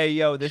 "Hey,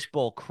 yo, this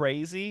bull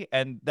crazy,"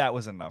 and that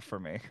was enough for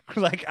me.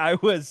 Like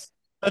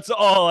that's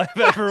all I've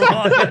ever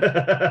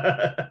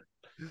wanted.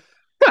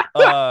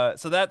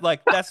 So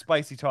that's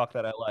spicy talk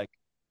that I like.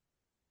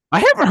 I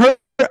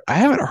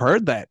haven't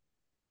heard that.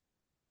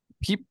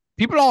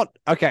 People don't.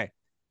 Okay.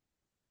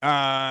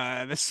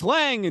 The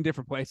slang in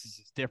different places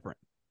is different.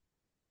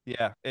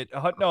 Yeah, I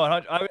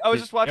was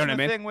just watching what I the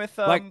mean? thing with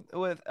Like-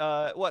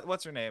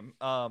 what's her name?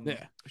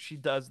 Yeah. She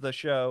does the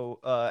show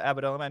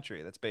Abbott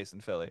Elementary that's based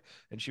in Philly,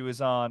 and she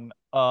was on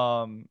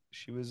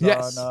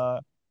Yes.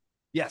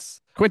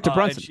 yes, Quinta and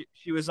Brunson.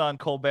 she was on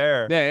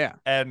Colbert, Yeah.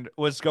 and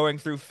was going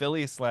through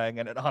Philly slang,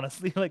 and it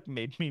honestly like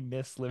made me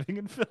miss living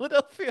in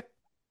Philadelphia.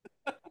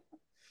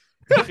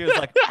 She was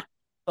like,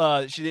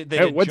 they Hey,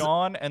 did what's-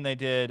 John, and they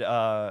did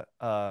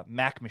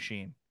Mac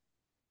Machine.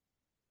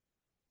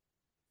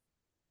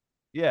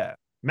 Yeah,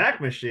 Mac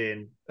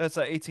Machine. that's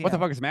 18. What the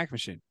fuck is Mac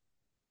Machine?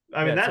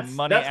 I mean, Yeah, it's a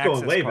money that's going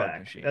access way card back.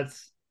 machine.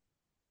 That's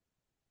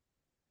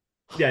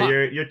yeah, Huh.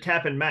 you're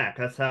tapping Mac.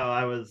 That's how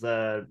I was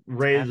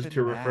raised Tapping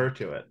to refer Mac.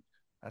 to it.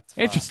 That's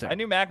fun. Interesting. I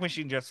knew Mac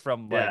Machine just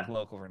from like Yeah.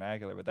 local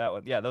vernacular, but that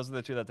one, yeah, those are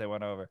the two that they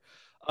went over.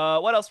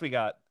 What else we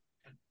got?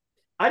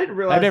 I didn't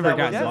realize never that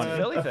gotten was Yeah, one. it's a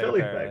Philly a thing, Philly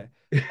apparently.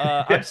 thing.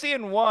 I'm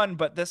seeing one,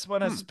 but this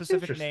one has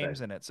specific Interesting. names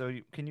in it. So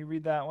can you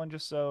read that one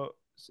just so?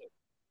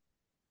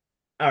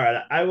 All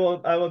right, I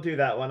will do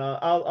that one.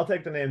 I'll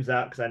take the names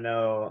out because I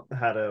know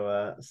how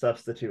to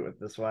substitute with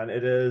this one.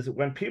 It is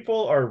when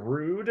people are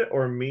rude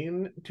or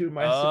mean to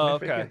my Oh,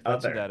 okay, significant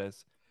that's who other. that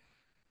is.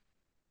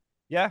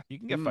 Yeah, you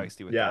can get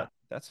feisty with yeah. that.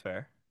 That's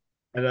fair.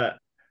 And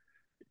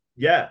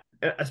yeah,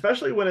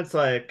 especially when it's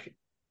like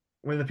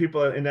when the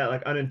people are in that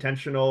like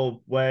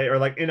unintentional way or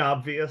like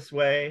inobvious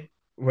way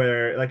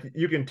where like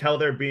you can tell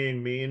they're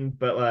being mean,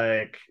 but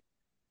like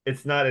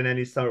it's not in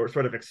any sort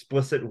of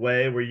explicit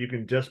way where you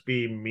can just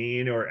be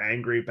mean or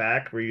angry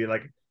back, where you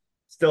like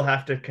still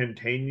have to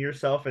contain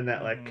yourself in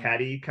that like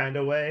catty kind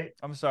of way.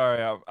 I'm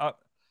sorry.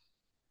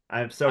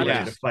 I'm so I'm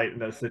ready just- to fight in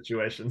those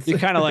situations. You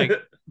kind of like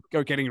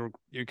you're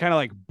kind of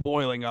like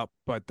boiling up,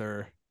 but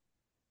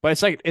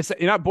it's like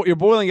you're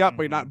boiling up,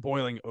 but you're not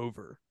boiling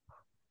over.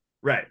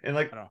 right, and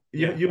like I don't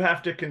know. you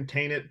have to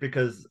contain it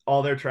because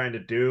all they're trying to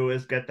do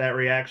is get that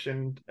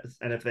reaction,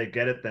 and if they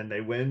get it, then they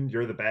win.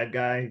 You're the bad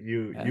guy.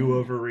 You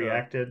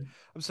overreacted.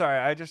 I'm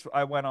sorry.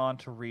 I went on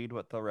to read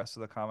what the rest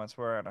of the comments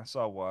were, and I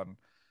saw one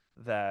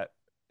that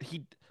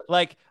he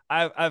like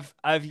I've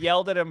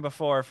yelled at him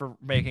before for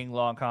making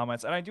long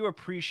comments, and I do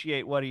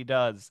appreciate what he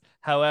does.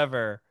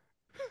 However,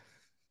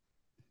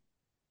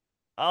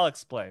 I'll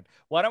explain.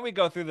 Why don't we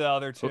go through the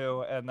other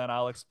two, and then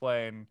I'll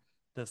explain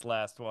this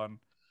last one.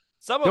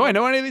 Some of Do I them,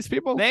 know any of these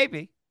people?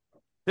 maybe.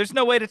 There's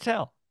no way to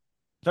tell.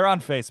 They're on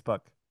Facebook.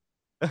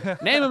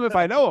 Name them if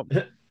I know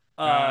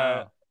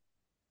them.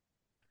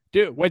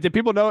 Dude, wait, did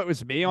people know it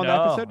was me on that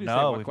episode? Did you say,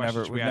 No, what we've questions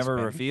never should we we've ask never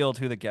Ben? revealed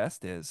who the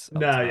guest is.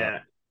 up No, top. yeah.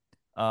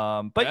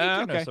 But you do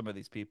know Okay. some of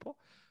these people.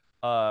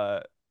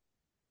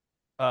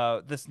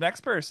 This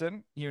next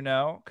person,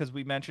 because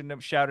we mentioned him,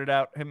 shouted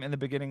out him in the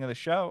beginning of the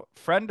show.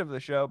 Friend of the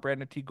show,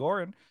 Brandon T.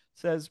 Gorin,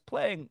 says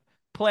playing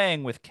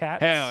with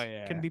cats Hell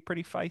yeah. can be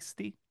pretty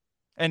feisty,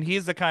 and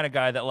he's the kind of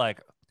guy that like,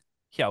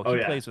 he Oh,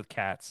 yeah. plays with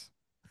cats.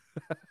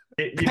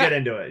 You get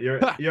into it.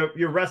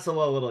 You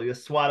wrestle a little. You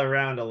swat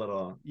around a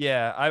little.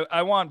 Yeah,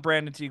 I want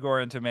Brandon T.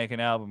 Gorin to make an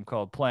album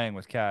called "Playing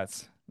with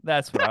Cats."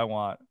 That's what I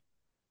want.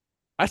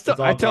 It's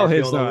all I tell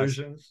Garfield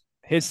illusions.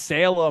 his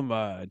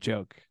Salem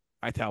joke.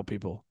 I tell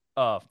people.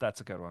 Oh,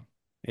 that's a good one.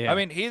 Yeah. I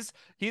mean, he's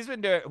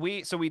been doing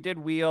we did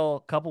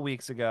Wheel a couple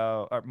weeks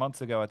ago or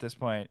months ago at this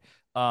point.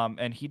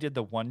 And he did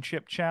the one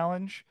chip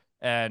challenge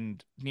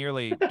and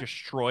nearly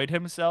destroyed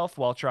himself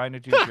while trying to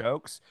do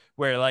jokes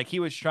where like he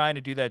was trying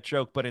to do that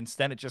joke, but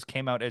instead it just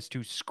came out as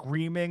to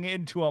screaming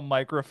into a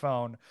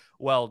microphone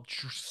while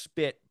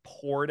spit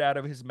poured out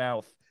of his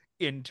mouth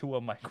into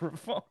a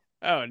microphone.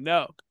 Oh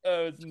no.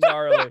 Oh, it's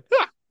gnarly.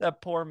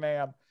 That poor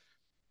man.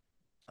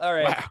 All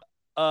right.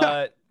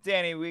 Wow.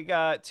 Danny, we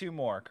got two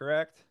more,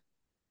 correct?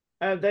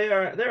 And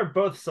they're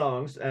both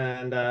songs,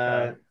 and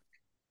Okay.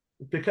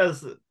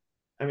 because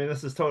I mean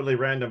this is totally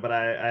random, but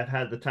I've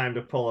had the time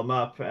to pull them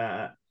up.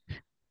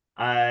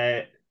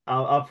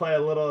 I'll play a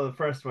little of the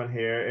first one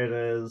here. It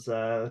is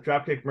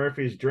Dropkick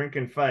Murphys' "Drink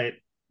and Fight."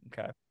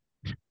 Okay.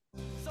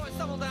 So I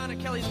stumbled down to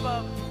Kelly's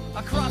pub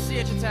across the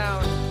edge of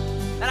town,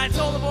 and I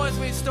told the boys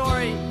my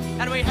story,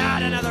 and we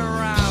had another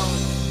round.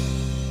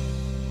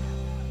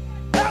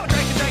 Oh,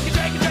 drink and drink and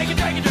drink and drink and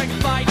drink and drink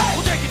and fight.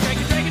 We'll drink and drink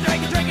and drink and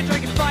drink and drink and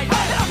drink and fight.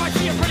 And if I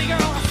see a pretty girl,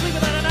 I'll sleep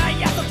with her tonight.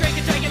 Yes, I'll drink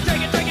and drink and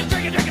drink and drink and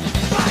drink and drink and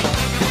fight.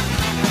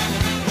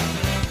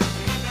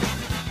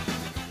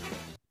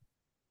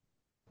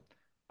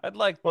 I'd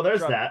like Well, there's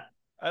Drop- that.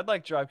 I'd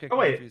like Dropkick Oh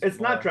wait, Murphys it's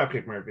not more.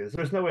 Dropkick Murphys.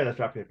 There's no way that's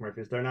Dropkick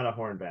Murphys. They're not a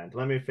horn band.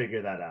 Let me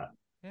figure that out.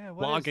 Yeah,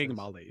 what is Blogging this?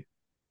 Molly.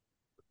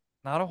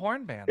 Not a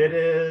horn band. It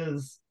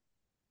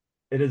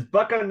though. is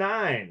Bucko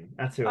Nine.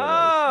 That's who it is.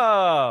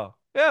 Oh,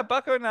 yeah,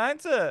 Bucko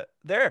Nine's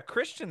they're a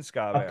Christian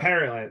ska band.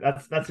 Apparently,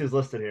 that's who's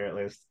listed here at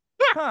least.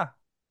 Huh.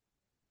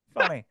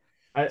 Funny.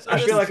 I this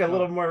feel like is a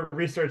little more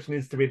research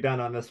needs to be done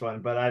on this one,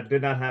 but I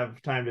did not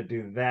have time to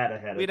do that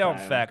ahead We of don't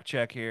time. fact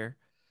check here.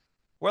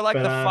 We're like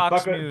But the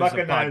Fox News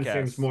Bucko of Nine podcasts.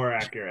 seems more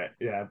accurate.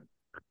 Yeah.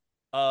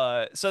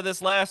 So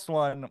this last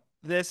one,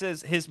 this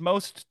is his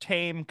most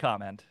tame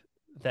comment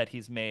that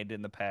he's made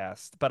in the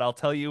past, but I'll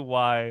tell you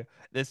why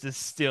this is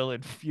still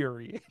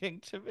infuriating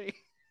to me.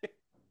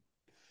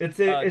 It's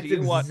do it's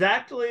you want-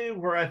 exactly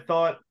where I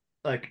thought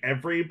like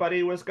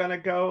everybody was gonna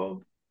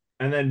go,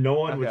 and then no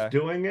one was Okay.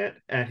 doing it,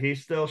 and he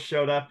still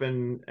showed up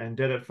and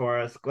did it for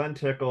us. Glenn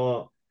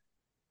Tickle,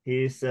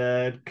 he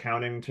said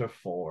counting to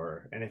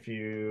 4, and if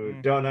you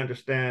don't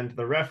understand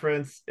the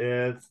reference,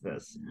 it's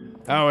this.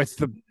 Oh, it's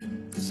the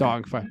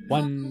song for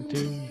 1,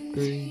 2,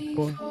 3,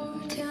 4.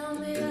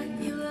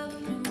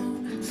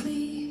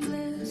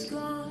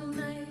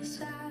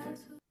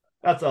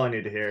 That's all I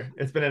need to hear.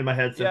 It's been in my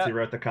head since Yeah. he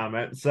wrote the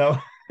comment, so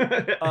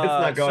it's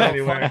not going so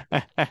anywhere.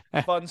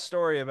 Fun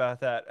story about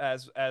that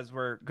as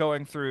we're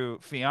going through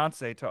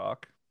fiance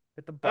talk.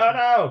 Hit the Oh button.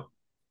 no!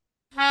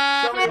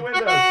 Show me the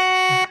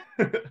windows.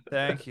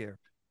 Thank you.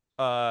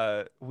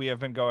 We have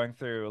been going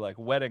through like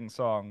wedding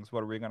songs.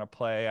 What are we gonna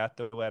play at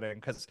the wedding?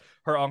 Because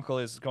her uncle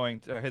is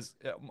going to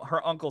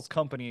her uncle's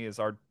company is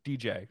our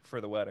DJ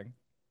for the wedding.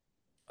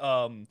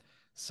 So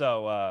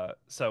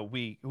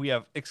we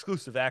have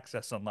exclusive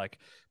access on like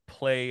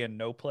play and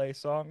no play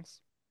songs,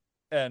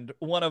 and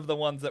one of the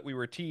ones that we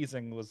were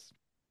teasing was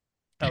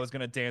I was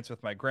gonna dance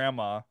with my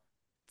grandma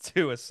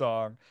to a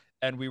song,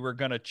 and we were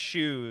gonna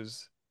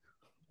choose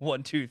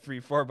 1, 2, 3,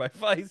 4 by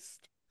Feist.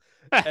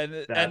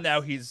 And now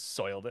he's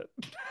soiled it.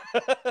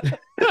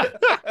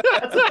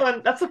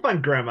 That's a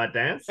fun grandma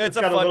dance. It's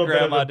a got fun a little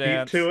grandma bit of a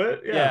dance. beat to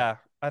it. Yeah,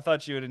 I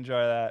thought you would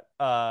enjoy that.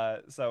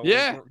 So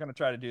Yeah. we're gonna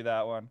try to do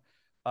that one.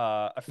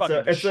 I fucking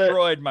it's a-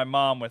 destroyed my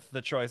mom with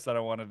the choice that I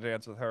wanted to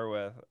dance with her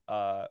with,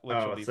 which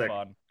Oh, will be sick.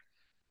 fun.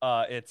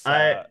 It's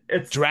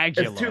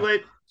Dragula. It's too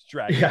late.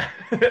 Dragula. Yeah,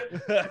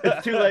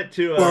 it's too late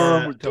to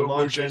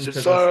launch into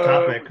this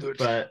topic.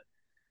 But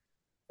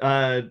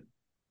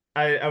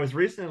I was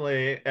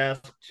recently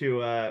asked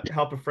to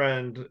help a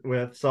friend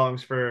with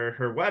songs for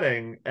her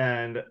wedding,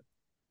 and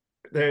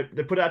they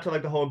put out to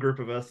like the whole group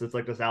of us. It's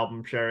like this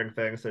album sharing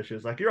thing. So she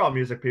was like, "You're all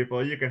music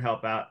people. You can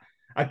help out."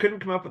 I couldn't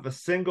come up with a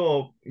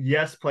single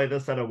yes, play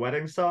this at a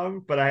wedding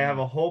song, but I have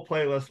a whole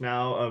playlist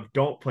now of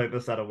don't play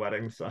this at a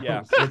wedding songs.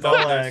 Yeah. It's all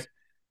like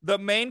The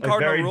main like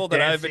cardinal very rule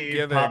that I've been dancey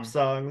given. pop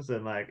songs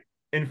and like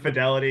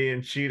infidelity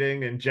and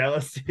cheating and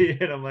jealousy,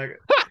 and I'm like,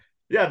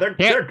 yeah, they're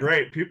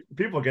great.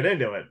 People get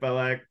into it, but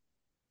like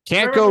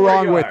Can't go remember where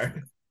wrong you with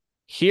are.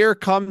 Here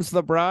Comes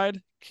the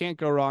Bride. Can't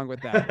go wrong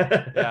with that.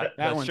 Yeah, That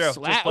that's one true.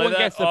 slap- Just play one that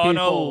gets the on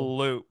people. a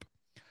loop.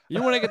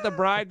 You want to get the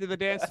bride to the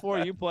dance floor?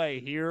 You play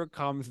Here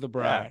Comes the Yeah.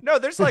 Bride. No,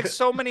 there's like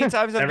so many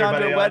times I've gone to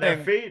Everybody a on their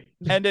wedding feet.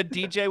 and a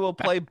DJ will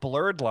play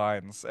Blurred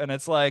Lines, and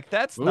it's like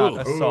that's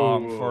not a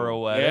song for a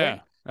Ooh.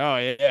 wedding. Oh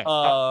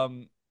yeah.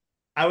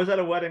 I was at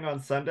a wedding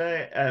on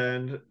Sunday,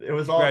 and it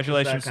was all just that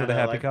Congratulations to the kinda,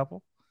 happy like,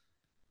 couple.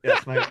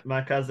 Yes,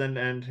 my cousin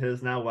and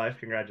his now wife.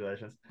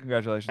 Congratulations.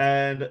 Congratulations.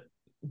 And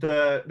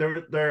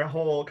their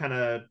whole kind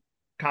of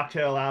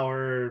cocktail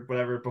hour,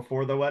 whatever,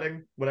 before the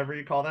wedding, whatever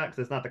you call that, because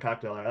it's not the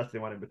cocktail hour, that's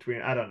the one in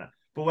between. I don't know,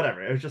 but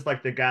whatever. It was just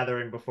like the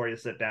gathering before you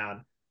sit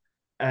down.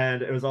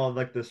 and it was all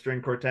like the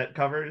string quartet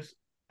covers.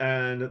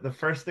 And the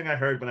first thing I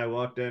heard when I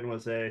walked in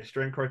was a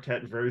string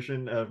quartet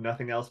version of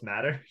Nothing Else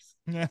Matters.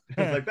 I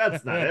was like,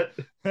 that's not it.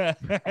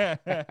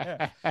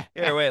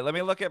 Here, wait. Let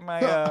me look at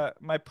my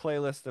my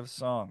playlist of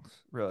songs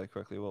really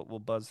quickly. We'll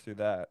buzz through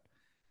that.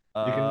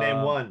 You can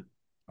name one.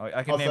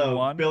 I can Also, name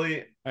one.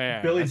 Billie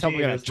That's how we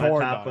Jean got is my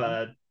torn top.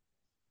 on.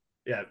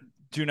 Yeah,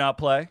 Do Not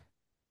Play.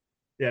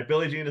 yeah.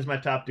 Billie Jean is my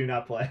top. Do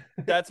not play.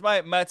 That's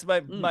my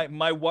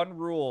one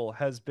rule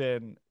has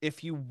been,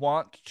 if you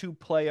want to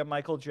play a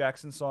Michael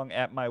Jackson song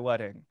at my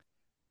wedding,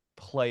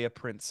 play a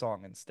Prince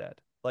song instead.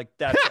 Like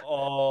that's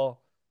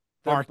all.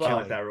 R. I like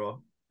Kelly. that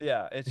rule.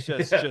 Yeah, it's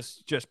just Yeah.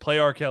 just play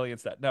R. Kelly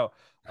instead. No,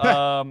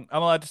 I'm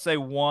allowed to say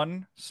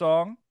one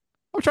song.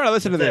 I'm trying to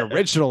listen to the That's it.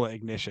 original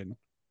Ignition.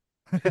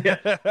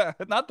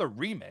 Not the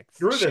remix.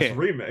 Screw this Shit.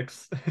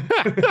 remix.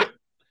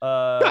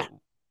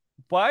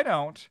 Why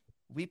don't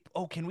we?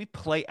 Oh, can we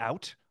play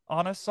out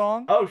on a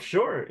song? Oh,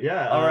 sure.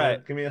 Yeah. All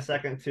right. Give me a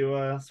second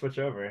to switch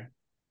over.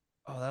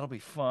 Oh, that'll be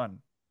fun.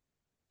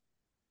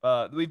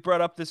 We've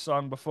brought up this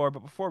song before, but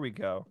before we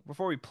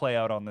play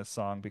out on this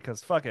song,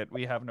 because fuck it,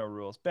 we have no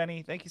rules.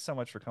 Benny, thank you so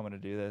much for coming to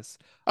do this.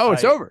 Oh,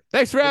 it's over.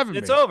 Thanks for having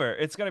It's me. over.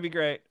 It's gonna be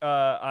great.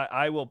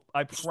 I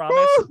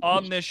promise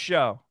on this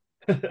show,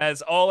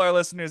 as all our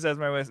listeners as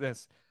my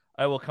witness,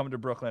 I will come to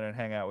Brooklyn and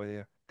hang out with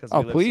you. Because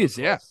Oh, please,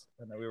 yeah.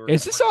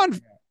 Is this on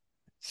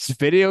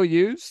video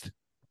used?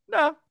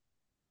 No.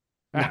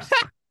 Ah.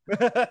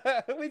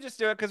 We just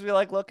do it because we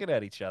like looking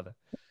at each other.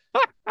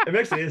 It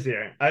makes it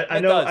easier. I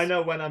It know. does. I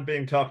know when I'm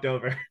being talked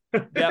over.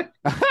 Yep.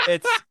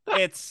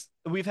 It's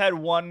we've had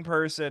one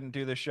person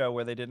do the show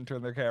where they didn't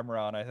turn their camera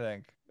on, I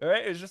think. All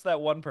right? It was just that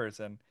one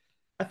person.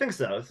 I think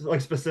so. It's like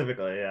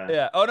specifically, yeah.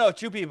 Yeah. Oh no,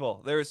 two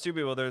people. There was two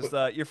people. There's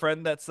your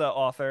friend that's the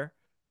author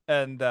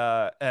and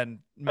Matt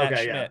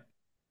Okay, Schmidt. yeah.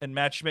 And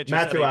Matt Schmidt just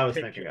Matt's had who a I was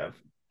picture thinking of.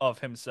 of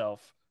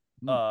himself.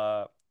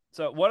 So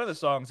one of the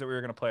songs that we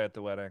were gonna play at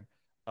the wedding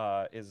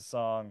is a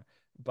song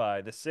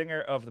by the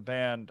singer of the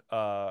band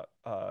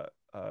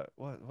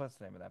what's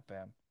the name of that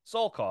band?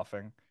 Soul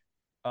Coughing.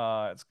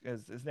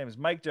 His name is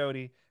Mike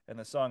Doty, and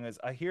the song is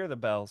I Hear the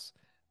Bells.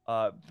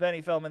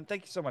 Benny Feldman,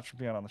 thank you so much for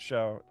being on the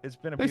show. It's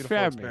been a Thanks for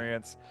beautiful having me.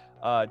 experience.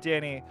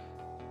 Danny,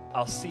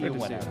 I'll see you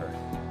Good to see you.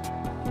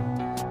 whenever.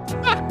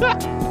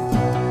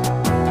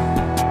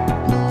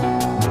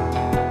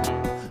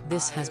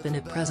 This has been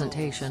a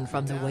presentation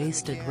from the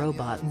Wasted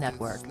Robot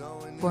Network.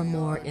 For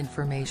more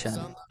information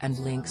and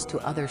links to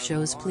other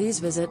shows, please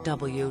visit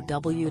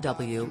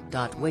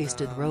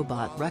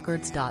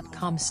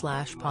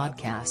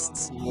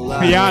www.wastedrobotrecords.com/podcasts.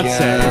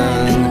 Beyonce.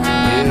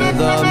 Hear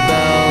the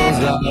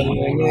bells are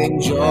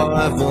ringing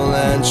joyful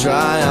and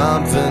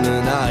triumphant,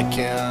 and I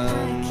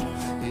can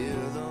hear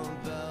the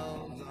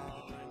bells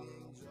are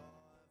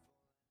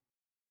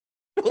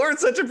ringing. We're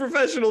such a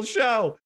professional show.